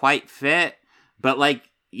doesn't quite fit, but,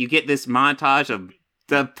 you get this montage of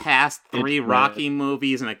the past 3 Rocky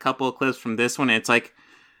movies and a couple of clips from this one, and it's like,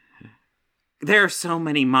 there are so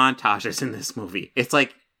many montages in this movie. It's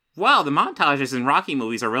like, wow, the montages in Rocky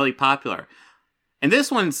movies are really popular. And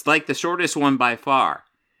this one's like the shortest one by far.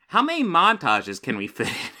 How many montages can we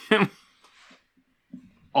fit in?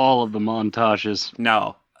 All of the montages.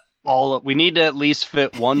 No. We need to at least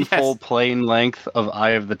fit one full plane length of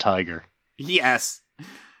Eye of the Tiger. Yes.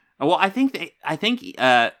 Well, I think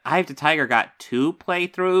Eye of the Tiger got 2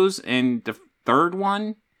 playthroughs in the third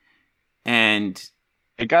one, and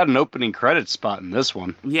it got an opening credits spot in this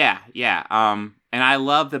one. Yeah. And I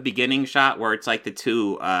love the beginning shot where it's like the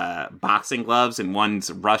two boxing gloves and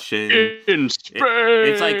one's Russian. In space!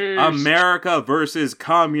 It's like America versus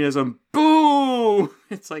communism. Boom!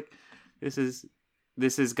 It's like this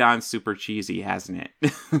has gone super cheesy, hasn't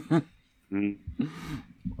it?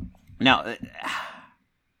 No,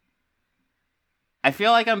 I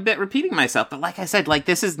feel like I'm a bit repeating myself, but like I said, like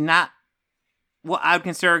this is not what I would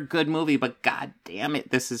consider a good movie, but god damn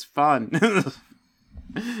it, this is fun.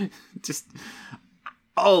 Just,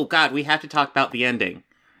 oh god, we have to talk about the ending.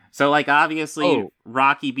 So, like, obviously,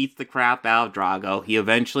 Rocky beats the crap out of Drago. He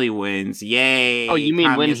eventually wins. Yay! Oh, you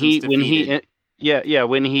mean when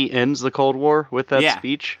he ends the Cold War with that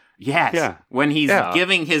speech? Yes. Yeah. When he's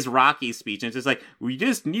giving his Rocky speech, and it's just like, we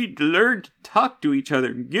just need to learn to talk to each other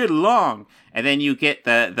and get along. And then you get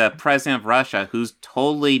the president of Russia, who's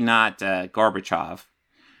totally not Gorbachev.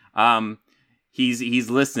 He's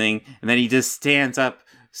listening, and then he just stands up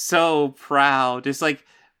so proud. It's like,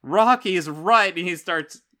 Rocky is right, and he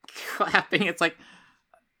starts clapping. It's like,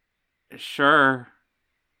 sure.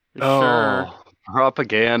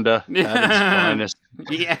 Propaganda at its finest.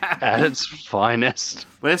 Yeah. At its finest.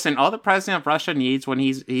 Listen, all the president of Russia needs when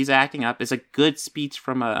he's acting up is a good speech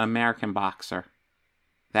from an American boxer.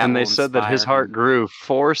 And they said that his heart grew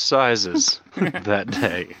 4 sizes that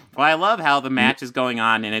day. Well, I love how the match is going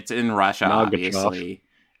on, and it's in Russia, obviously.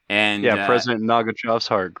 And President Nagachev's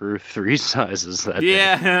heart grew 3 sizes that day.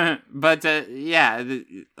 Yeah, but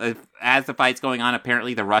as the fight's going on,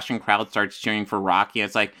 apparently the Russian crowd starts cheering for Rocky. And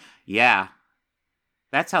it's like, yeah,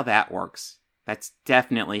 that's how that works. That's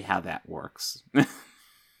definitely how that works.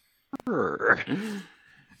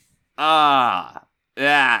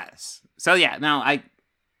 Yes. So yeah, now I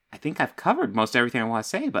think I've covered most everything I want to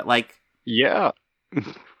say, but like, yeah.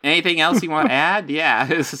 Anything else you want to add?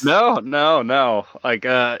 Yeah. No. Like,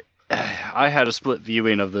 I had a split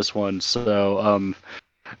viewing of this one, so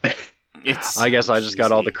I guess I just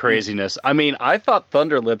got all the craziness. I mean, I thought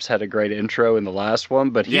Thunderlips had a great intro in the last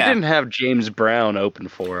one, but he didn't have James Brown open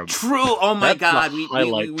for him. True. Oh my god,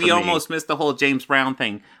 we almost missed the whole James Brown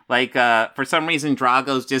thing. Like, for some reason,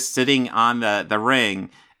 Drago's just sitting on the ring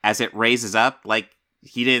as it raises up. Like,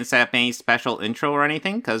 he didn't set up any special intro or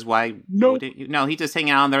anything, because why? No, he just hanging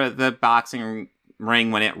out on the boxing ring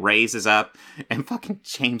when it raises up, and fucking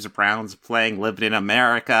James Brown's playing "Living in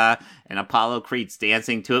America," and Apollo Creed's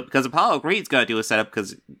dancing to it, because Apollo Creed's gonna do a setup.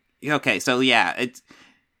 Because so yeah,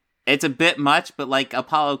 it's a bit much, but like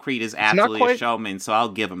Apollo Creed is absolutely a showman, so I'll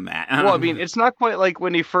give him that. Well, I mean, it's not quite like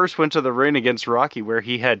when he first went to the ring against Rocky, where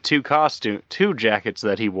he had 2 jackets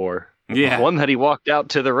that he wore. Yeah. One that he walked out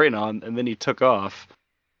to the ring on, and then he took off.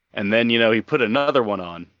 And then, he put another one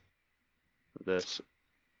on. This.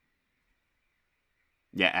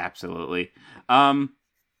 Yeah, absolutely.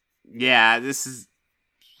 Yeah, this is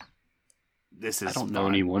I don't know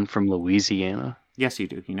anyone from Louisiana. Yes, you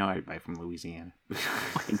do. You know everybody from Louisiana.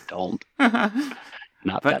 I don't.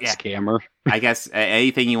 Not that scammer. I guess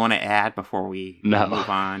anything you want to add before we move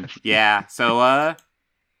on? Yeah, so,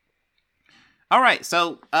 all right,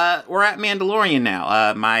 so we're at Mandalorian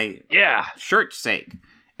now. My shirt's sake.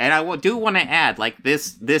 And I do want to add, like,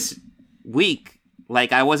 this week,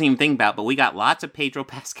 like, I wasn't even thinking about, but we got lots of Pedro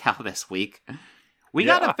Pascal this week. We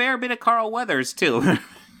got a fair bit of Carl Weathers, too.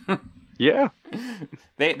 Yeah.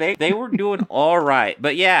 They were doing all right.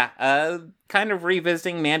 But yeah, kind of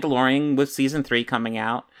revisiting Mandalorian with Season 3 coming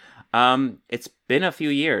out. It's been a few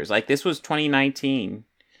years. Like, this was 2019.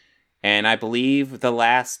 And I believe the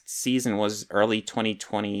last season was early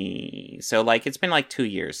 2020. So, like, it's been like 2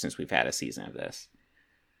 years since we've had a season of this.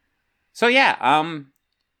 So yeah,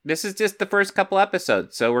 this is just the first couple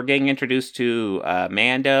episodes. So we're getting introduced to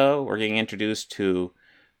Mando. We're getting introduced to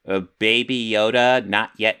Baby Yoda, not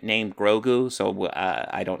yet named Grogu. So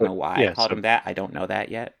I don't know why I called him that. I don't know that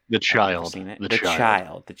yet. The child.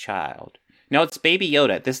 The child. No, it's Baby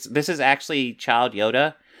Yoda. This is actually Child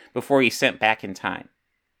Yoda before he's sent back in time.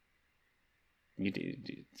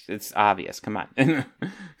 It's obvious. Come on.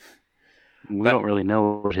 We don't really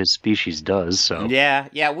know what his species does, so...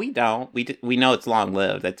 Yeah, we don't. We know it's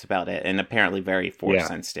long-lived, that's about it, and apparently very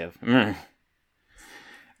force-sensitive.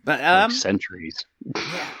 But, like centuries.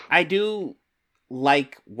 I do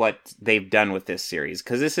like what they've done with this series,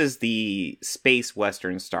 because this is the space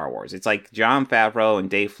western Star Wars. It's like Jon Favreau and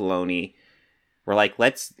Dave Filoni were like,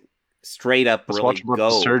 let's straight up let's really watch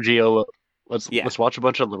go... Sergio... Let's watch a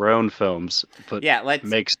bunch of Lerone films, but let's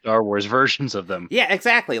make Star Wars versions of them. Yeah,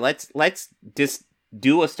 exactly. Let's just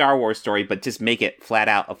do a Star Wars story, but just make it flat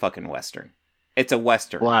out a fucking Western. It's a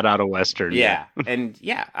Western. Flat out a Western. Yeah. And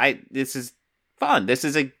this is fun. This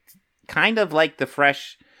is a kind of like the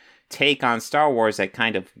fresh take on Star Wars that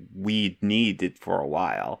kind of we needed for a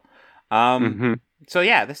while. So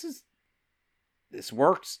yeah, this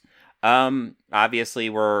works. Obviously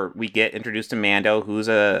we get introduced to Mando, who's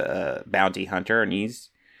a bounty hunter, and he's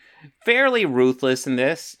fairly ruthless in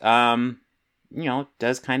this.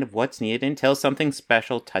 Does kind of what's needed until something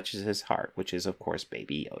special touches his heart, which is of course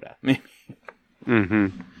Baby Yoda.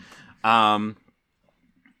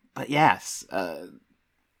 But yes, I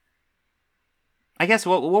guess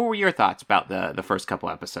what were your thoughts about the first couple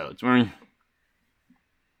episodes?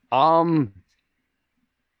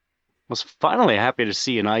 Was finally happy to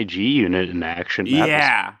see an IG unit in action.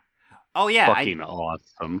 That was fucking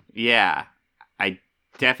awesome. Yeah, I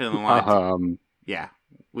definitely wanted to. Yeah,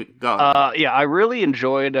 go. I really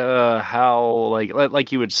enjoyed how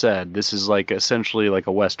like you had said, this is like essentially like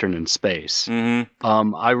a Western in space.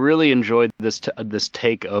 I really enjoyed this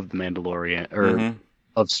take of the Mandalorian or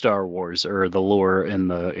of Star Wars or the lore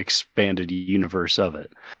and the expanded universe of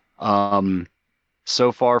it.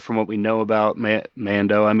 So far from what we know about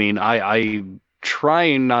Mando, I mean, I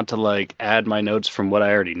trying not to like add my notes from what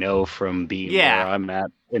I already know from being where I'm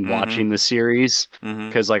at and watching the series,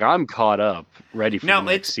 because like I'm caught up, ready for the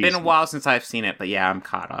next season. It's been a while since I've seen it, but yeah, I'm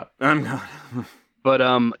caught up. But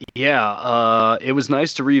it was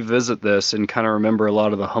nice to revisit this and kind of remember a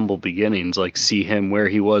lot of the humble beginnings, like see him where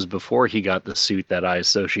he was before he got the suit that I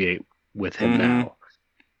associate with him now.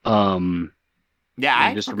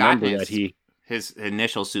 I just remember that his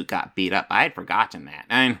initial suit got beat up. I had forgotten that.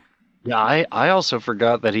 I also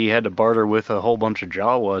forgot that he had to barter with a whole bunch of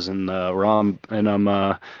Jawas, and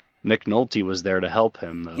Nick Nolte was there to help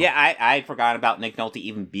him, though. Yeah, I had forgotten about Nick Nolte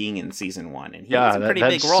even being in season 1, and he was a pretty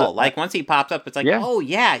big role. Like, once he popped up, it's like, oh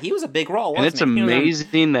yeah, he was a big role, wasn't And it's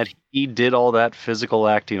amazing that he did all that physical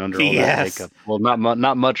acting under all that makeup. Well,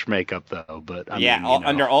 not much makeup, though, but I mean,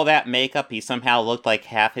 under all that makeup, he somehow looked like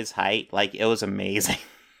half his height. Like, it was amazing.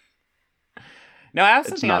 No,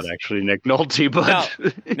 it's not actually Nick Nolte, but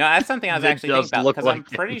no, that's something I was actually thinking about, because I'm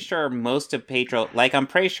pretty sure most of Pedro, like I'm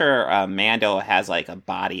pretty sure Mando has like a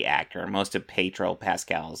body actor. Most of Pedro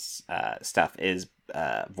Pascal's stuff is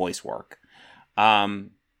voice work. That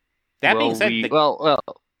being said,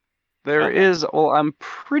 I'm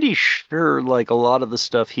pretty sure like a lot of the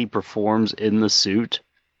stuff he performs in the suit,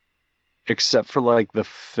 except for like the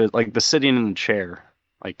sitting in the chair,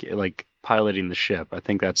 like piloting the ship. I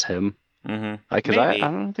think that's him. Because I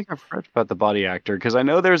don't think I've read about the body actor, because I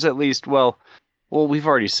know there's at least we've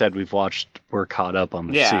already said we're caught up on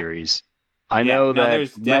the series. I know that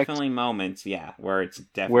there's definitely moments where it's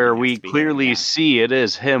definitely where we clearly see it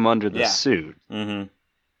is him under the suit.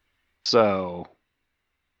 So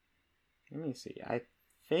let me see. I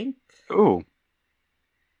think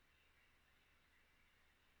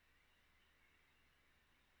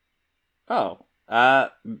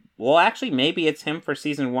well, actually, maybe it's him for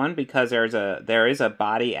season 1, because there is a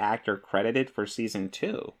body actor credited for season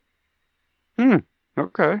 2.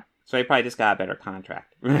 Okay. So he probably just got a better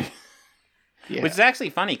contract. Which is actually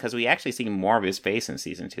funny, because we actually see more of his face in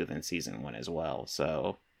season 2 than season 1 as well.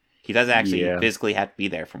 So he does actually physically have to be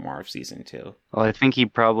there for more of season 2. Well, I think he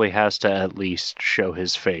probably has to at least show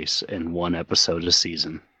his face in one episode a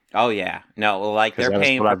season. Oh yeah, no, like they're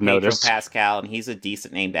paying for Pedro Pascal, and he's a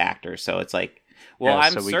decent named actor, so it's like. Well,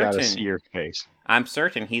 I'm certain. We gotta see your face. I'm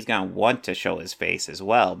certain he's gonna want to show his face as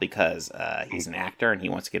well, because he's an actor and he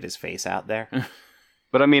wants to get his face out there.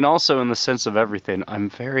 But I mean, also in the sense of everything, I'm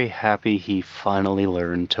very happy he finally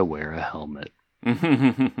learned to wear a helmet.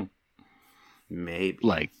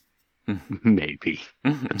 Maybe, maybe,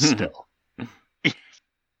 but still.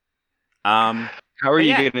 How are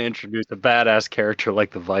you going to introduce a badass character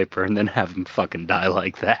like the Viper and then have him fucking die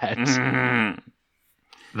like that?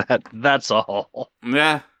 That's all.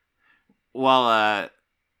 Yeah. Well,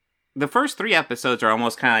 the first 3 episodes are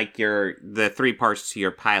almost kind of like the 3 parts to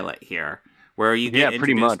your pilot here, where you get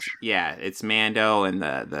pretty much. Yeah, it's Mando and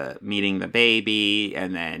the meeting the baby,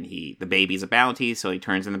 and then the baby's a bounty, so he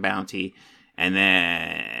turns in the bounty, and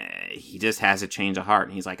then he just has a change of heart,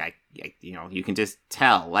 and he's like, you can just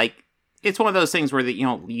tell, like. It's one of those things where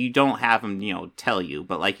you don't have him tell you,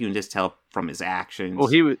 but like you can just tell from his actions. Well,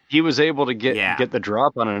 he was able to get the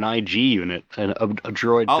drop on an IG unit, and a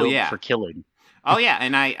droid built for killing. Oh yeah,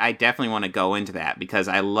 and I definitely want to go into that, because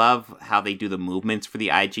I love how they do the movements for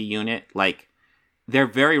the IG unit. Like they're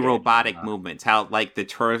very robotic movements. How like the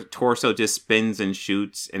torso just spins and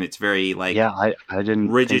shoots, and it's very like I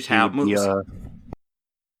didn't rigid how it moves.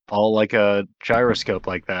 All like a gyroscope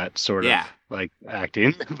like that, sort of like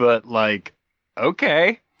acting, but like,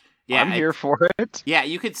 okay. Yeah, I'm here for it. Yeah,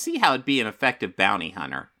 you could see how it'd be an effective bounty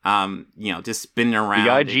hunter. Just spinning around.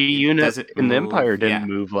 The IG unit in the Empire didn't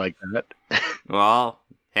move like that. Well,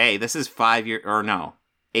 hey, this is 8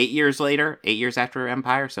 years later, 8 years after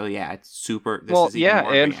Empire. So yeah, it's super. This is even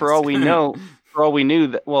more and advanced. for all we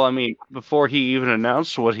know, before he even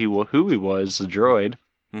announced who he was, the droid,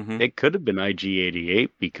 it could have been IG-88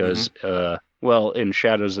 because, in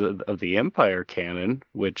Shadows of the Empire canon,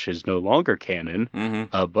 which is no longer canon,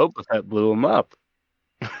 Boba Fett blew him up.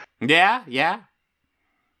 Yeah.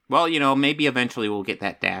 Well, maybe eventually we'll get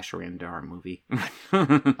that Dash Rendar movie.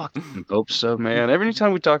 I hope so, man. Every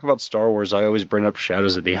time we talk about Star Wars, I always bring up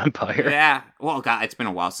Shadows of the Empire. Yeah. Well, God, it's been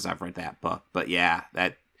a while since I've read that book, but yeah,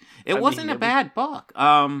 it wasn't a bad book.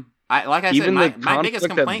 My biggest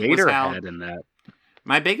complaint was how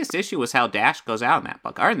my biggest issue was how Dash goes out in that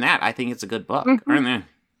book. Other than that, I think it's a good book.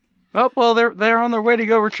 Oh well, they're on their way to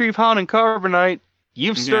go retrieve Han and Carbonite.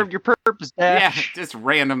 You've served your purpose, Dash. Yeah, just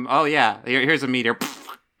random. Oh yeah, here's a meteor.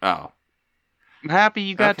 Oh, I'm happy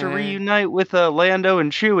you got to reunite with Lando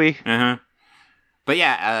and Chewie. But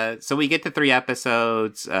yeah, so we get to 3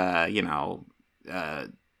 episodes.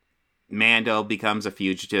 Mando becomes a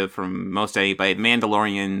fugitive from most anybody. The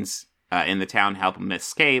Mandalorians in the town help him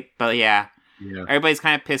escape. But yeah, everybody's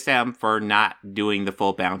kind of pissed at him for not doing the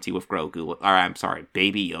full bounty with Grogu. Or I'm sorry,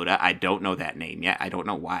 Baby Yoda. I don't know that name yet. I don't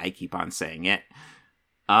know why I keep on saying it.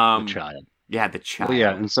 The child. Yeah, the child. Well,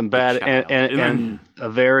 yeah, and some bad and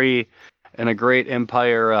a great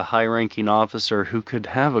Empire high-ranking officer who could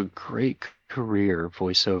have a great career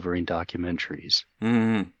voiceovering documentaries.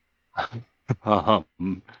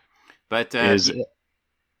 But well,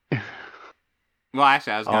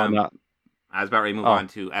 actually, I was about ready to move on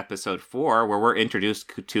to episode 4, where we're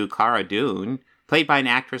introduced to Cara Dune, played by an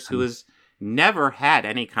actress who has never had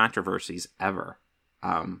any controversies ever,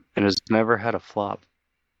 and has never had a flop.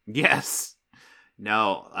 Yes.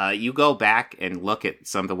 No, you go back and look at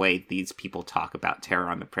some of the way these people talk about Terror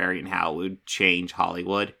on the Prairie and how it would change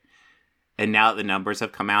Hollywood. And now that the numbers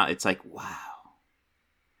have come out, it's like, wow.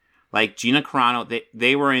 Like Gina Carano,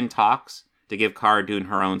 they were in talks to give Cara Dune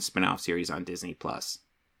her own spin-off series on Disney+.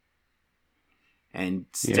 And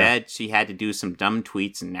instead, she had to do some dumb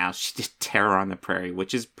tweets, and now she did Terror on the Prairie,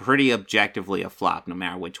 which is pretty objectively a flop, no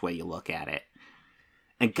matter which way you look at it.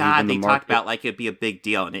 And God, they talked about like it'd be a big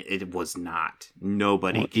deal, and it was not.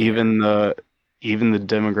 Nobody cared. Even the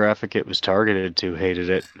demographic it was targeted to hated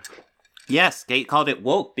it. Yes, they called it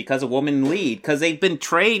woke because a woman lead, because they've been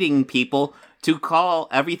trading people to call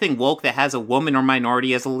everything woke that has a woman or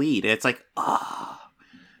minority as a lead. It's like,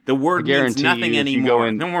 the word means nothing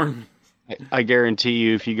anymore. I guarantee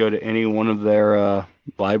you, if you go to any one of their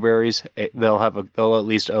libraries, they'll at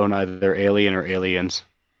least own either Alien or Aliens.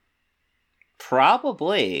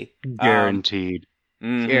 Probably guaranteed.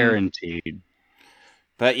 Guaranteed.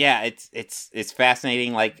 But yeah, it's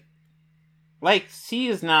fascinating. Like she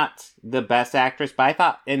is not the best actress, but I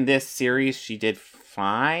thought in this series she did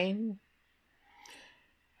fine.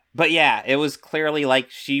 But yeah, it was clearly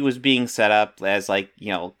like she was being set up as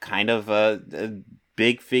kind of a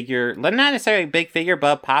big figure, not necessarily a big figure,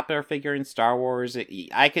 but a popular figure in Star Wars.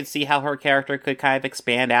 I could see how her character could kind of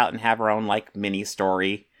expand out and have her own mini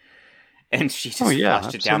story. And she just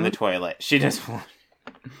flushed it down the toilet. She just...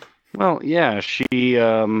 Well, yeah, she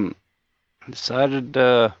decided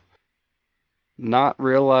to not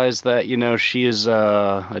realize that, she is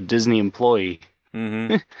a Disney employee.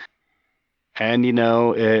 Mm-hmm.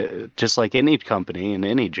 And, just like any company and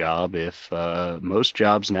any job, if most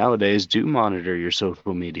jobs nowadays do monitor your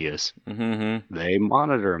social medias, they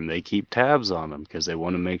monitor them. They keep tabs on them because they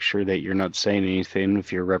want to make sure that you're not saying anything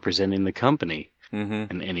if you're representing the company.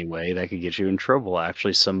 In any way that could get you in trouble.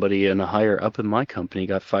 Actually, somebody in a higher up in my company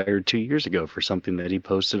got fired 2 years ago for something that he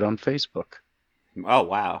posted on Facebook. Oh,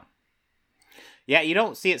 wow. Yeah, you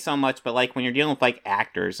don't see it so much, but when you're dealing with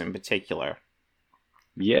actors in particular,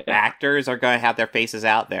 actors are going to have their faces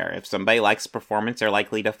out there. If somebody likes performance, they're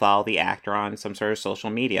likely to follow the actor on some sort of social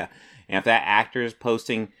media. And if that actor is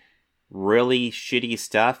posting really shitty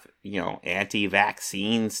stuff,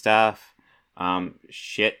 anti-vaccine stuff,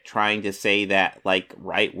 shit trying to say that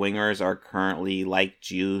right-wingers are currently like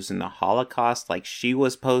Jews in the Holocaust, like she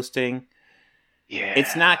was posting,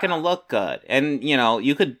 it's not gonna look good. And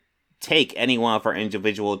you could take any one of her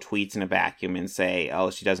individual tweets in a vacuum and say,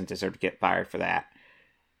 oh, she doesn't deserve to get fired for that.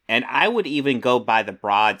 And I would even go by the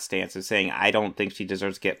broad stance of saying I don't think she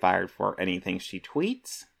deserves to get fired for anything she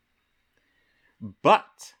tweets.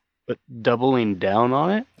 But doubling down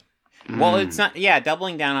on it? Well, it's not... Yeah,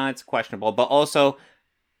 doubling down on it's questionable, but also,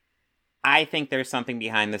 I think there's something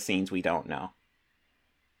behind the scenes we don't know.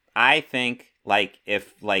 I think, like,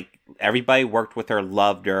 if, like, everybody worked with her,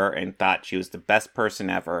 loved her, and thought she was the best person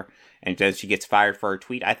ever, and then she gets fired for her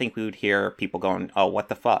tweet, I think we would hear people going, oh, what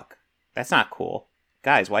the fuck? That's not cool.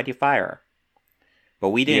 Guys, why'd you fire her? But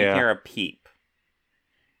we didn't hear a peep.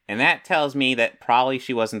 And that tells me that probably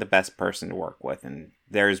she wasn't the best person to work with, and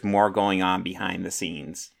there's more going on behind the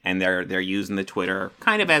scenes. And they're using the Twitter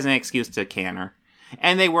kind of as an excuse to can her.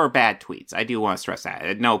 And they were bad tweets. I do want to stress that.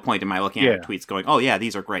 At no point am I looking at tweets going, oh yeah,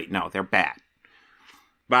 these are great. No, they're bad.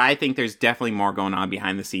 But I think there's definitely more going on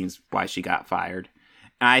behind the scenes why she got fired.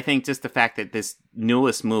 And I think just the fact that this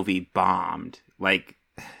newest movie bombed. Like,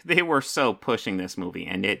 they were so pushing this movie,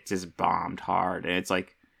 and it just bombed hard. And it's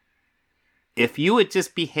like, if you had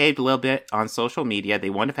just behaved a little bit on social media, they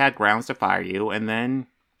wouldn't have had grounds to fire you, and then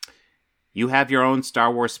you have your own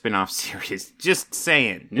Star Wars spin-off series. Just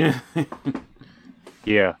saying.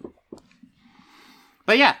 Yeah.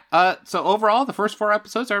 But yeah, so overall, the first 4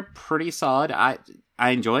 episodes are pretty solid. I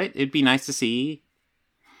enjoy it. It'd be nice to see.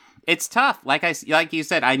 It's tough. Like you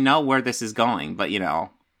said, I know where this is going, but, you know,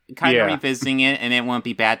 kind of revisiting it, and it won't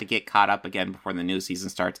be bad to get caught up again before the new season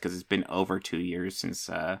starts, because it's been over 2 years since...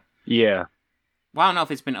 Yeah. Well, I don't know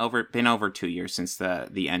if it's been over 2 years since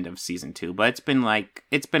the end of season 2, but it's been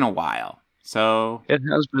a while. So it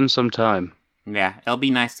has been some time. Yeah, it'll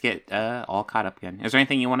be nice to get all caught up again. Is there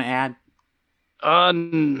anything you want to add?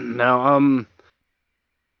 No.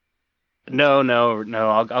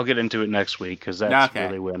 I'll get into it next week, because that's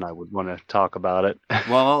really when I would want to talk about it.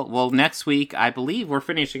 well, next week I believe we're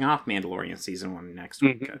finishing off Mandalorian season 1 next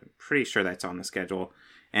week. I'm pretty sure that's on the schedule.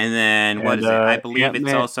 And then what is it? I believe Ant-Man,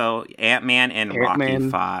 it's also Ant-Man and Rocky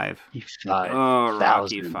 5. Oh,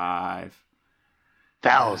 Rocky 5.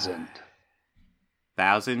 1,000.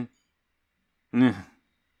 1,000?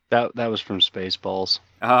 That was from Spaceballs.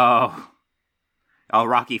 Oh,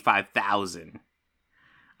 Rocky 5,000.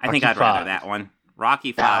 I think I'd rather that one.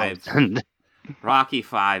 Rocky 5. Rocky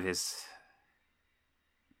 5 is...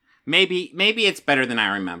 Maybe it's better than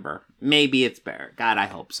I remember. Maybe it's better. God, I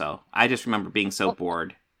hope so. I just remember being so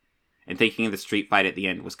bored. And thinking the street fight at the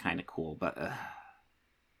end was kind of cool, but...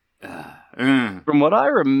 From what I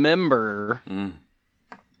remember,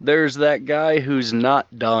 there's that guy who's not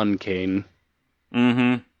Don King.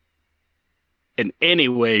 Mm-hmm. In any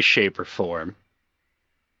way, shape, or form.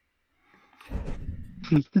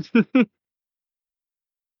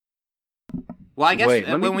 Well, I guess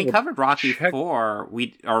when we covered Rocky 4,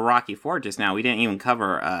 Rocky 4 just now, we didn't even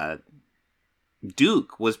cover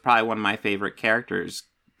Duke was probably one of my favorite characters.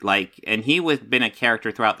 Like, and he was been a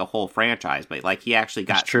character throughout the whole franchise, but like he actually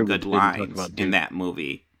got some good lines in that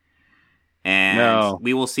movie. And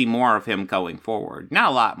we will see more of him going forward. Not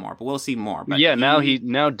a lot more, but we'll see more. But yeah,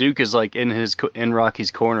 now Duke is like in Rocky's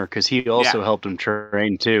corner, because he also helped him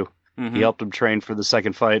train too. Mm-hmm. He helped him train for the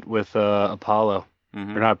second fight with Apollo.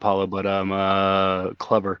 Mm-hmm. Or not Apollo, but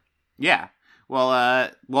Clubber. Yeah. Well,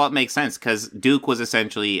 it makes sense, because Duke was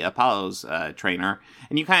essentially Apollo's trainer.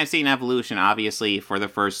 And you kind of see an evolution, obviously, for the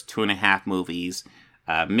first 2.5 movies.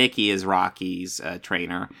 Mickey is Rocky's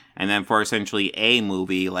trainer. And then for essentially a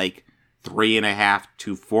movie, like 3.5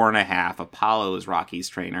 to 4.5, Apollo is Rocky's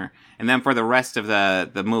trainer. And then for the rest of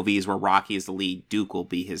the movies where Rocky is the lead, Duke will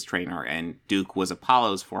be his trainer. And Duke was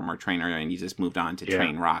Apollo's former trainer, and he just moved on to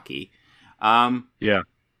train Rocky. Yeah.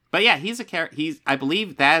 But yeah, he's a character. I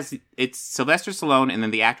believe it's Sylvester Stallone, and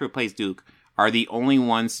then the actor who plays Duke are the only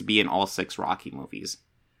ones to be in all 6 Rocky movies.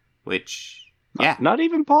 Which, yeah, not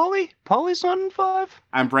even Paulie. Paulie's not in 5.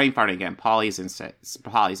 I'm brain farting again. Paulie's in 6.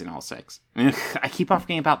 Paulie's in all 6. I keep on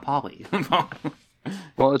forgetting about Paulie.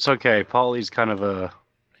 Well, it's okay. Paulie's kind of a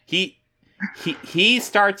he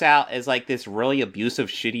starts out as like this really abusive,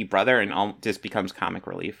 shitty brother, and just becomes comic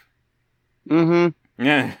relief. Mm-hmm.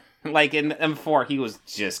 Yeah. Like in 4, he was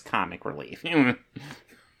just comic relief.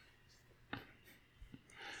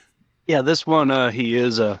 Yeah, this one, he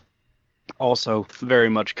is also very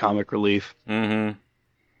much comic relief. Mm-hmm.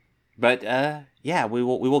 But yeah, we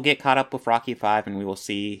will get caught up with Rocky 5, and we will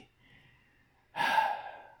see.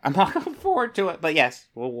 I'm not looking forward to it, but yes,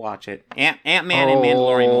 we'll watch it. Ant-Man and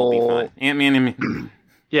Mandalorian will be fun. Ant-Man and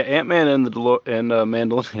yeah, Ant-Man and the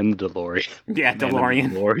DeLorean. Yeah,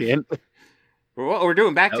 DeLorean. What, we're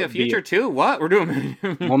doing Back to the Future too? What? We're doing...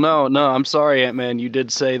 Well, no, I'm sorry, Ant-Man. You did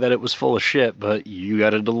say that it was full of shit, but you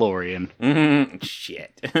got a DeLorean. Mm-hmm.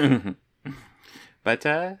 Shit. But,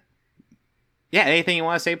 yeah, anything you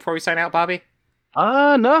want to say before we sign out, Bobby?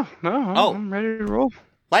 No. I'm ready to roll.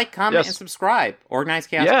 Like, comment, and subscribe. Organized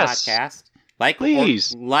Chaos Podcast. Like,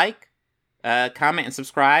 please. Comment, and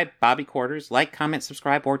subscribe. Bobby Quarters. Like, comment,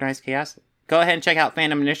 subscribe. Organized Chaos. Go ahead and check out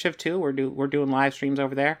Fandom Initiative too. We're doing live streams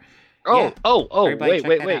over there.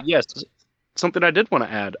 Wait. Yes, something I did want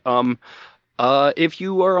to add. If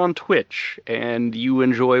you are on Twitch and you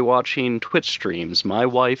enjoy watching Twitch streams, my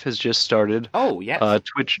wife has just started.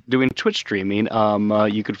 Doing Twitch streaming.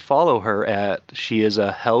 You could follow her she is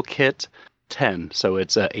a Hellkit10, so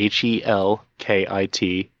it's a HELKIT 10.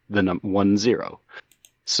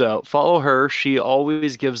 So follow her. She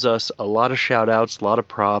always gives us a lot of shout outs, a lot of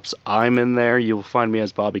props. I'm in there. You'll find me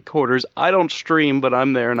as Bobby Quarters. I don't stream, but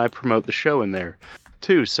I'm there and I promote the show in there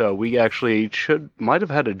too. So we actually might have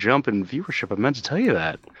had a jump in viewership. I meant to tell you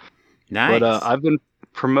that. Nice. But I've been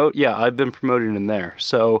promoting in there.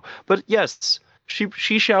 So, but yes,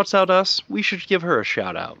 she shouts out us. We should give her a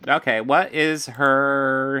shout out. Okay, what is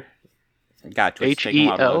her? Got Twitch taking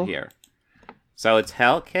a while here. So it's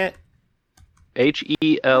Hellkit.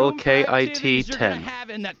 HELKIT 10.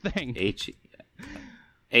 Having that thing.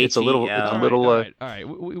 It's a little. All right.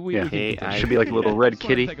 We it should be like a little red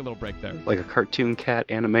kitty. Take a little break there. Like a cartoon cat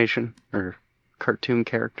animation or cartoon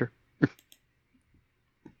character.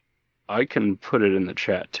 I can put it in the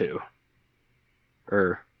chat too,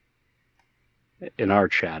 or in our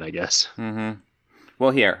chat, I guess. Mm-hmm.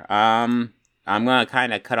 Well, here. I'm gonna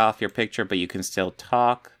kind of cut off your picture, but you can still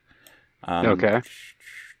talk. Okay.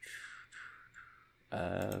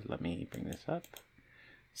 Let me bring this up.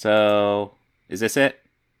 So, is this it?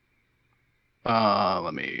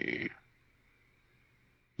 Let me.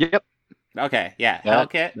 Yep. Okay, yeah.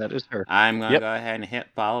 Hellkit. That is her. I'm gonna go ahead and hit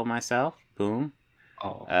follow myself. Boom.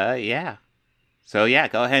 Oh. Yeah. So yeah,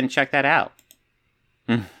 go ahead and check that out.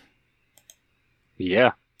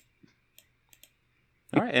 Yeah.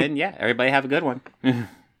 All right, and yeah, everybody have a good one.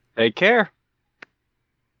 Take care.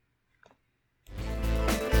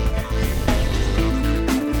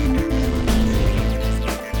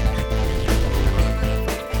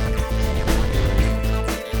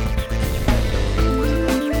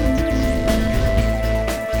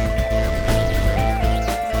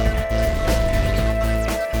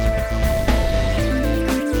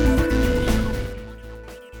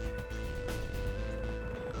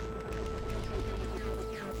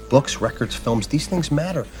 Books, records, films, these things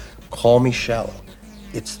matter. Call me shallow.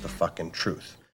 It's the fucking truth.